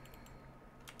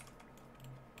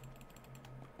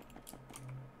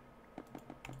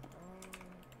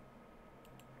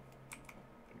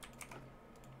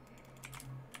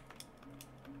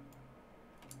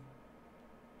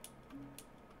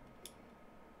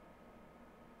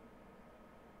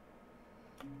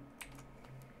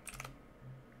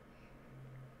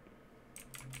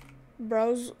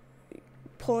 Bro's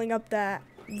pulling up the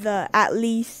at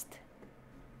least.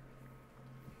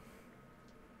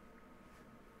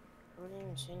 I didn't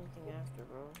even say anything after,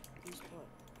 bro. He's what?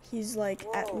 He's like,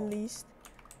 at Whoa. least.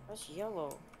 That's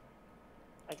yellow.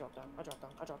 I dropped down. I dropped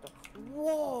down. I dropped down.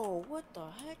 Whoa! What the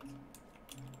heck?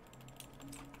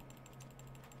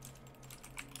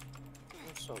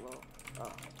 I'm so low.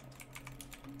 Oh.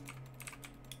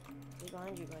 He's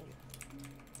behind you, behind you.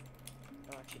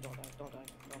 No, actually, don't die. Don't die.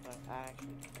 Don't die. Actually,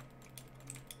 don't die.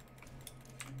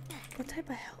 What type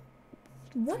of health?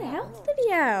 What health did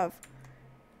he have?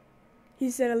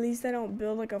 He said, at least I don't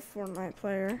build like a Fortnite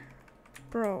player.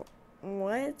 Bro,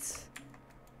 what?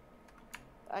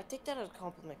 I take that as a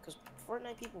compliment, because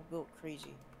Fortnite people build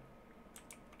crazy.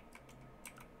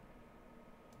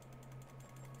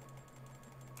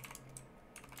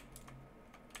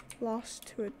 Lost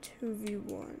to a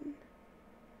 2v1.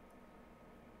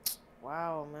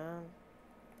 Wow, man.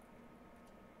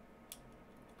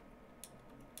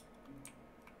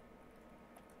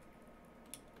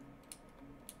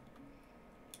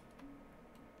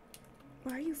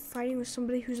 Why are you fighting with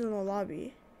somebody who's in the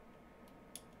lobby?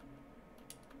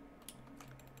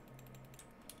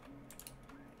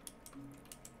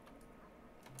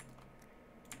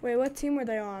 Wait, what team were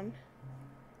they on?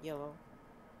 Yellow.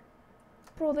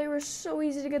 Bro, they were so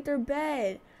easy to get their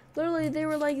bed. Literally, they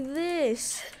were like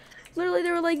this. Literally,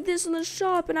 they were like this in the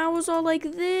shop, and I was all like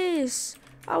this.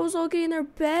 I was all getting their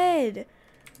bed.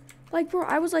 Like, bro,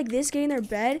 I was like this getting their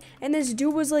bed, and this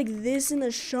dude was like this in the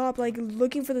shop, like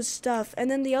looking for the stuff. And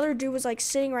then the other dude was like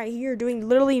sitting right here doing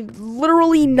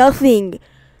literally nothing.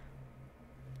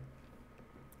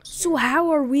 So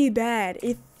how are we bad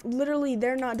if literally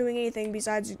they're not doing anything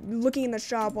besides looking in the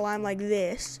shop while I'm like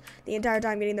this the entire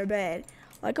time getting their bed?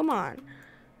 Like, come on.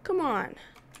 Come on.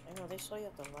 I know, they saw you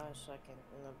at the last second,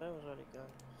 and the bed was already done.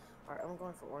 Alright, I'm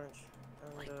going for orange.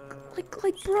 And,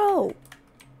 Like, bro.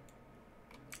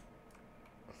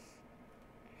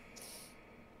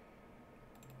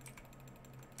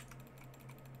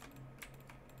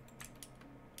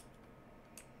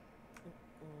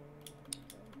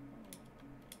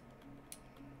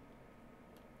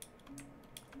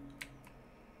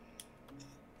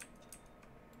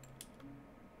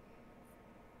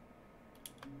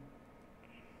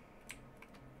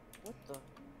 what the?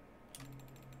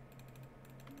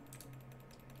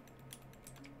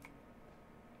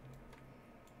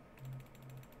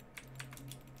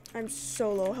 I'm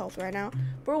so low health right now.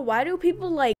 Bro, why do people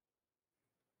like...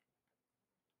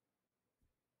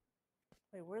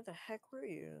 Wait, where the heck were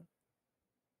you?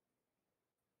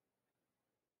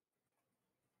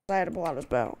 I had to pull out his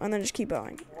bow and then just keep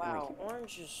going. Wow,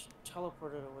 orange just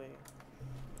teleported away.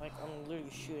 Like, I'm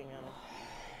literally shooting at him.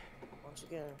 Once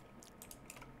again.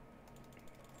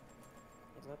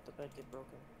 He let the bed get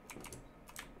broken.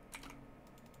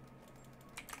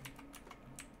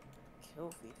 Kill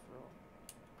feed, bro.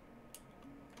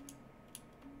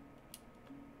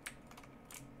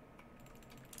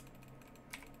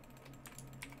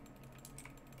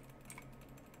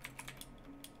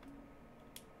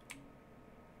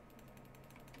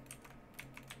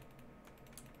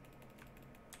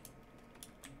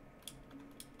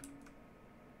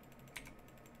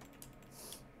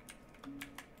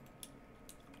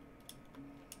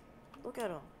 Look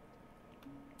at him.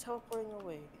 Teleporting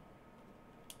away.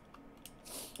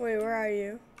 Wait, where are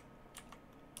you?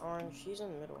 Orange, he's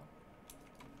in the middle.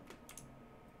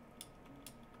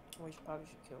 We probably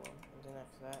should kill him. And then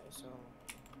after that is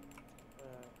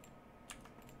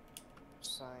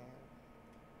cyan.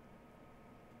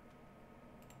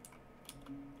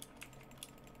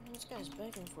 Man, this guy's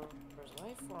begging for his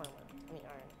life armor. I mean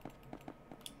iron.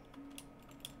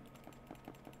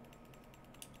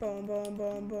 Boom, boom,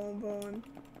 boom, boom, boom.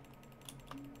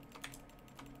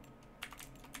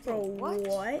 Bro,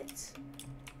 what?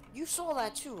 You saw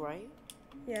that too, right?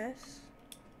 Yes.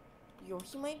 Yo,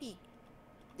 he might be...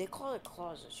 They call it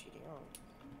closet cheating.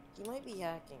 He might be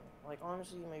hacking. Like,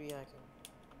 honestly, he might be hacking.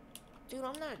 Dude,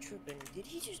 I'm not tripping. Did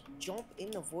he just jump in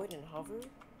the void and hover?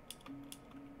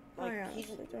 Like, I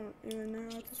honestly don't even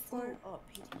know at this point. Up.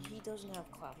 He doesn't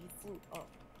have cloud. He flew up.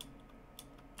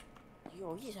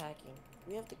 Yo, he's hacking.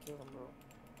 We have to kill him, bro.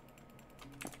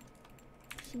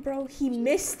 Bro, he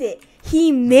missed it.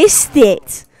 He missed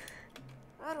it.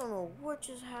 I don't know what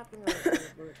just happened right there,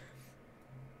 but...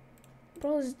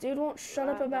 Bro, this dude won't shut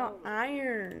up about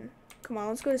iron. Come on,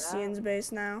 let's go to Cian's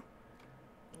base now.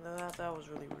 No, that was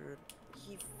really weird.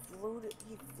 He flew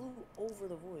over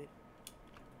the void.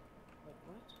 Like,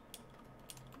 what?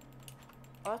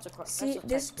 Oh, that's a cross. See,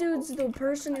 this dude's the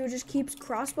person who just keeps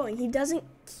crossbowing. He doesn't...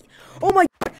 Oh my...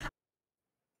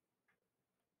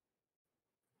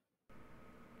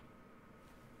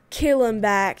 Kill him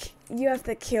back. You have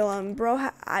to kill him. Bro,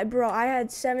 I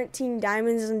had 17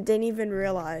 diamonds and didn't even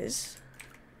realize.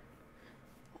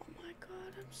 Oh my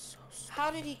god, I'm so sorry.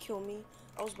 How did he kill me?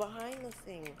 I was behind the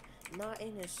thing, not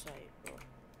in his sight, bro.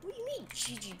 What do you mean,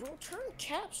 GG, bro? Turn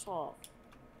caps off.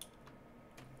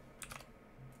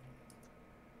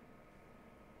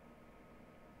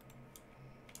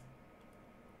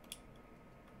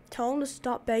 Tell him to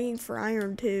stop begging for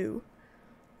iron too.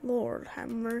 Lord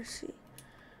have mercy.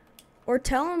 Or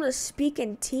tell him to speak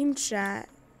in team chat.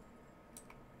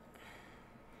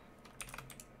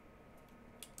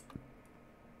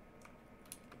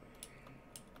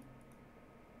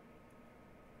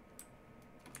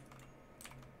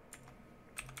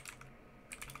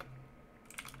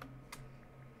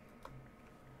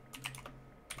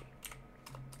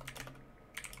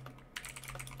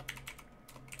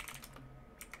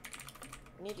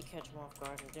 We need to catch him off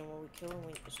guard, and then when we kill him,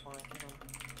 we spawn kill him.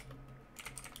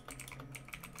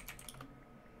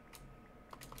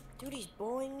 Dude, he's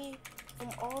bowling me from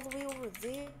all the way over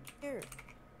there.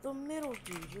 The middle,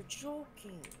 dude. You're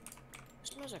joking.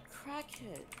 This man's a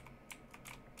crackhead.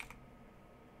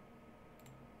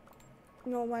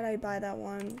 No, why'd I buy that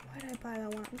one? Why'd I buy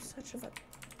that one? I'm such of a...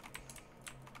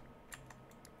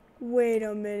 Wait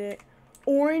a minute.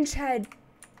 Orange had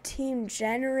Team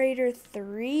Generator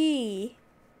 3.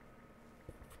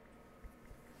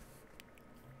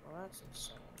 Well, that's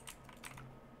insane.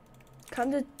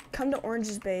 Come to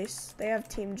Orange's base. They have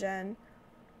Team Gen.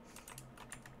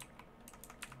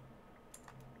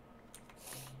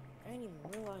 I didn't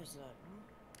even realize that,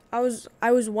 bro.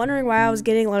 I was wondering why I was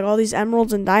getting like all these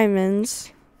emeralds and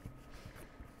diamonds.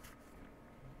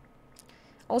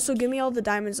 Also, give me all the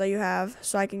diamonds that you have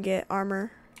so I can get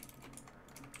armor.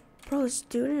 Bro, this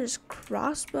dude is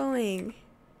crossbowing.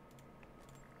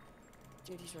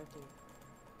 Dude, he's right there.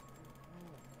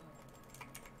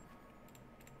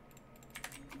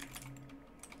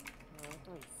 Oh, I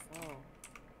thought he fell.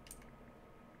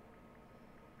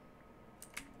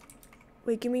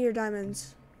 Wait, give me your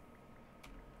diamonds.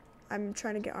 I'm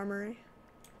trying to get armory.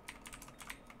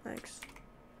 Thanks.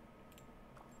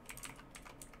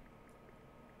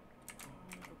 I'm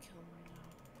gonna go kill him right now.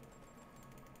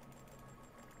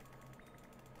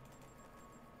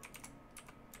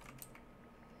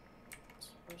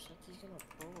 Looks like he's gonna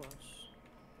blow us.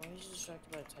 Oh, he's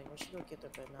distracted by the Titan. We should go get the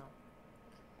bed now.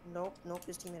 Nope, nope,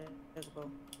 his teammate has a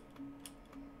bow.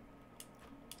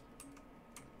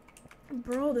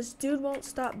 Bro, this dude won't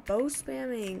stop bow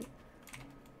spamming.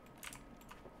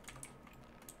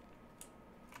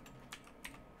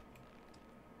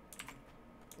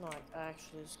 No,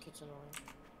 actually, this kid's annoying.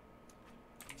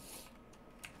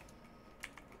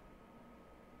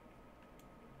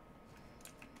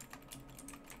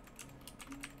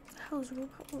 What the hell is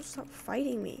robot won't stop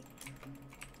fighting me?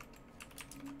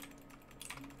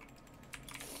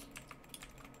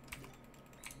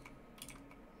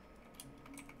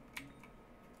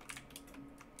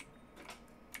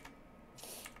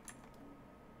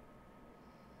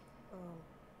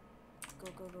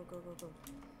 Go.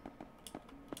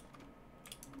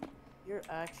 You're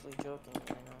actually joking right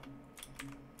now.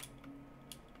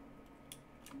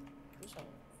 Who's not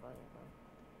fighting, bro?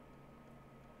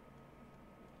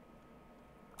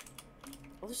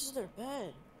 Oh, this is their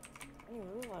bed. I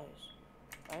didn't realize.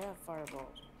 I have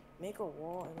fireballs. Make a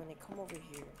wall, and when they come over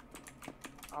here,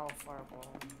 I'll fireball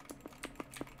them.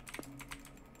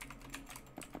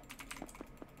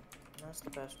 And that's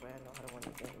the best way I know how to win the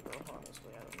game, bro.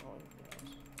 Honestly, I don't know anything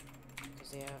else.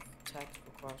 Because they have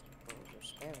tactical crossbows. They're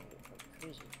spamming it like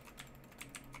crazy.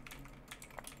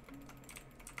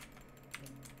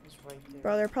 He's right there.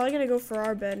 Bro, they're probably gonna go for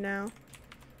our bed now.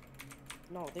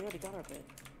 No, they already got our bed.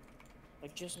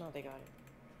 Like, just now they got it.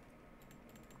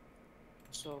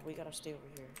 So, we gotta stay over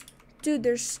here. Dude,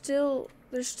 there's still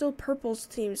purple's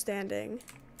team standing.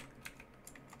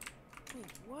 Wait,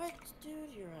 what?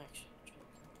 Dude, you're actually joking.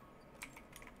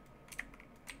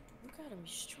 Look at him,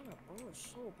 he's trying to blow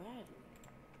us so badly.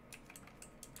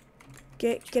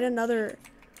 Get another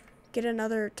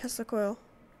Tesla coil.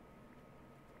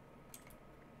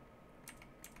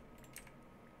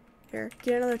 Here,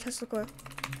 get another Tesla coil.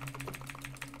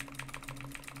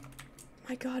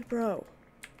 My God, bro.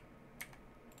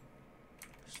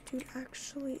 This dude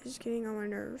actually is getting on my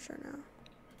nerves right now.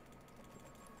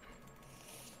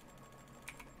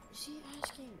 Is he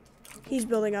asking? He's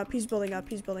building up.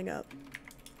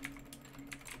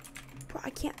 Bro, I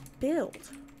can't build.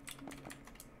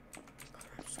 God,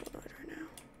 I'm so annoyed right now.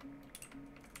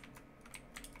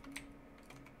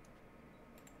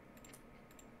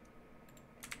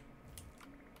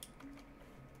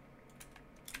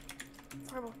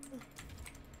 Fireball.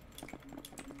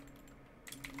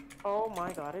 Oh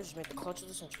my God, I just made the clutch of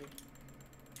the century.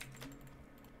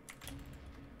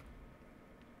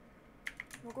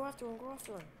 No, go after him,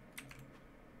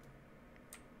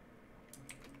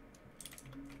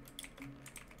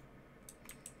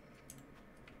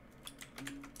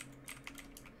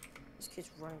 kid's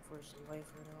running for his life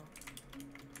right now.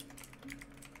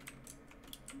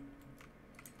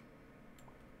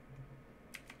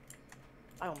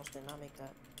 I almost did not make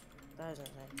that. That is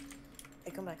insane.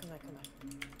 Hey, come back.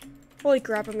 Holy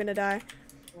crap, I'm gonna die.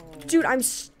 Oh. Dude, I'm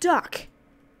stuck.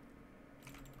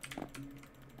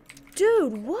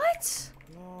 Dude, what?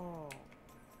 No.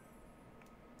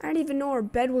 I didn't even know our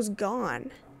bed was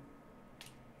gone.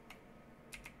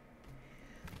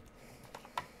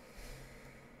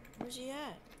 Where's he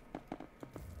at?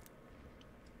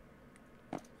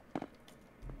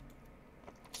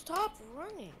 Stop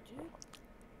running, dude.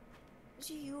 Is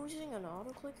he using an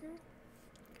auto clicker?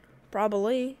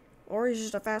 Probably. Or he's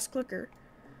just a fast clicker.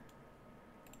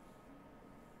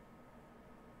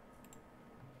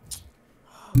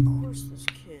 Of course, this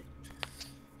kid.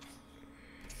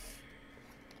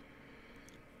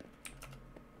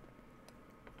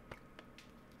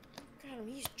 God,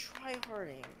 he's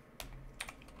tryharding.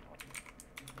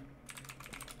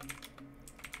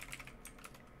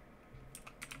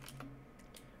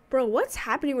 Bro, what's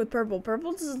happening with purple?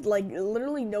 Purple is like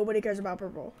literally nobody cares about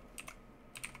purple.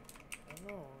 I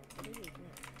know. What are you doing?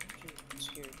 I'm actually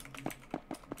scared.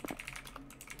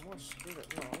 I'm more scared.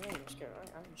 No, I'm not even scared.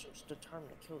 I'm just determined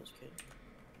to kill this kid.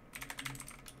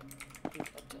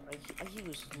 Dude, he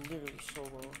was literally so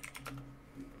low.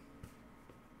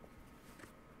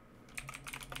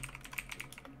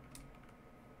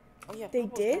 Oh yeah, They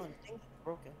purple's did? gone. Things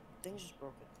broken. Things just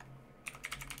broken.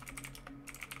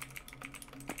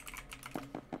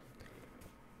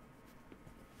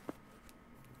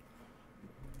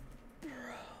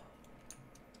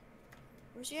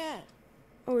 Where's he at?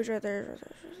 Oh, he's right there.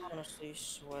 Honestly,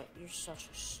 sweat. You're such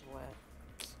a sweat.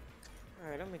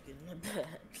 Alright, I'm gonna get in the bed.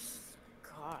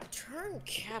 God, turn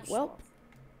caps Well, off.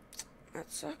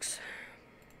 that sucks.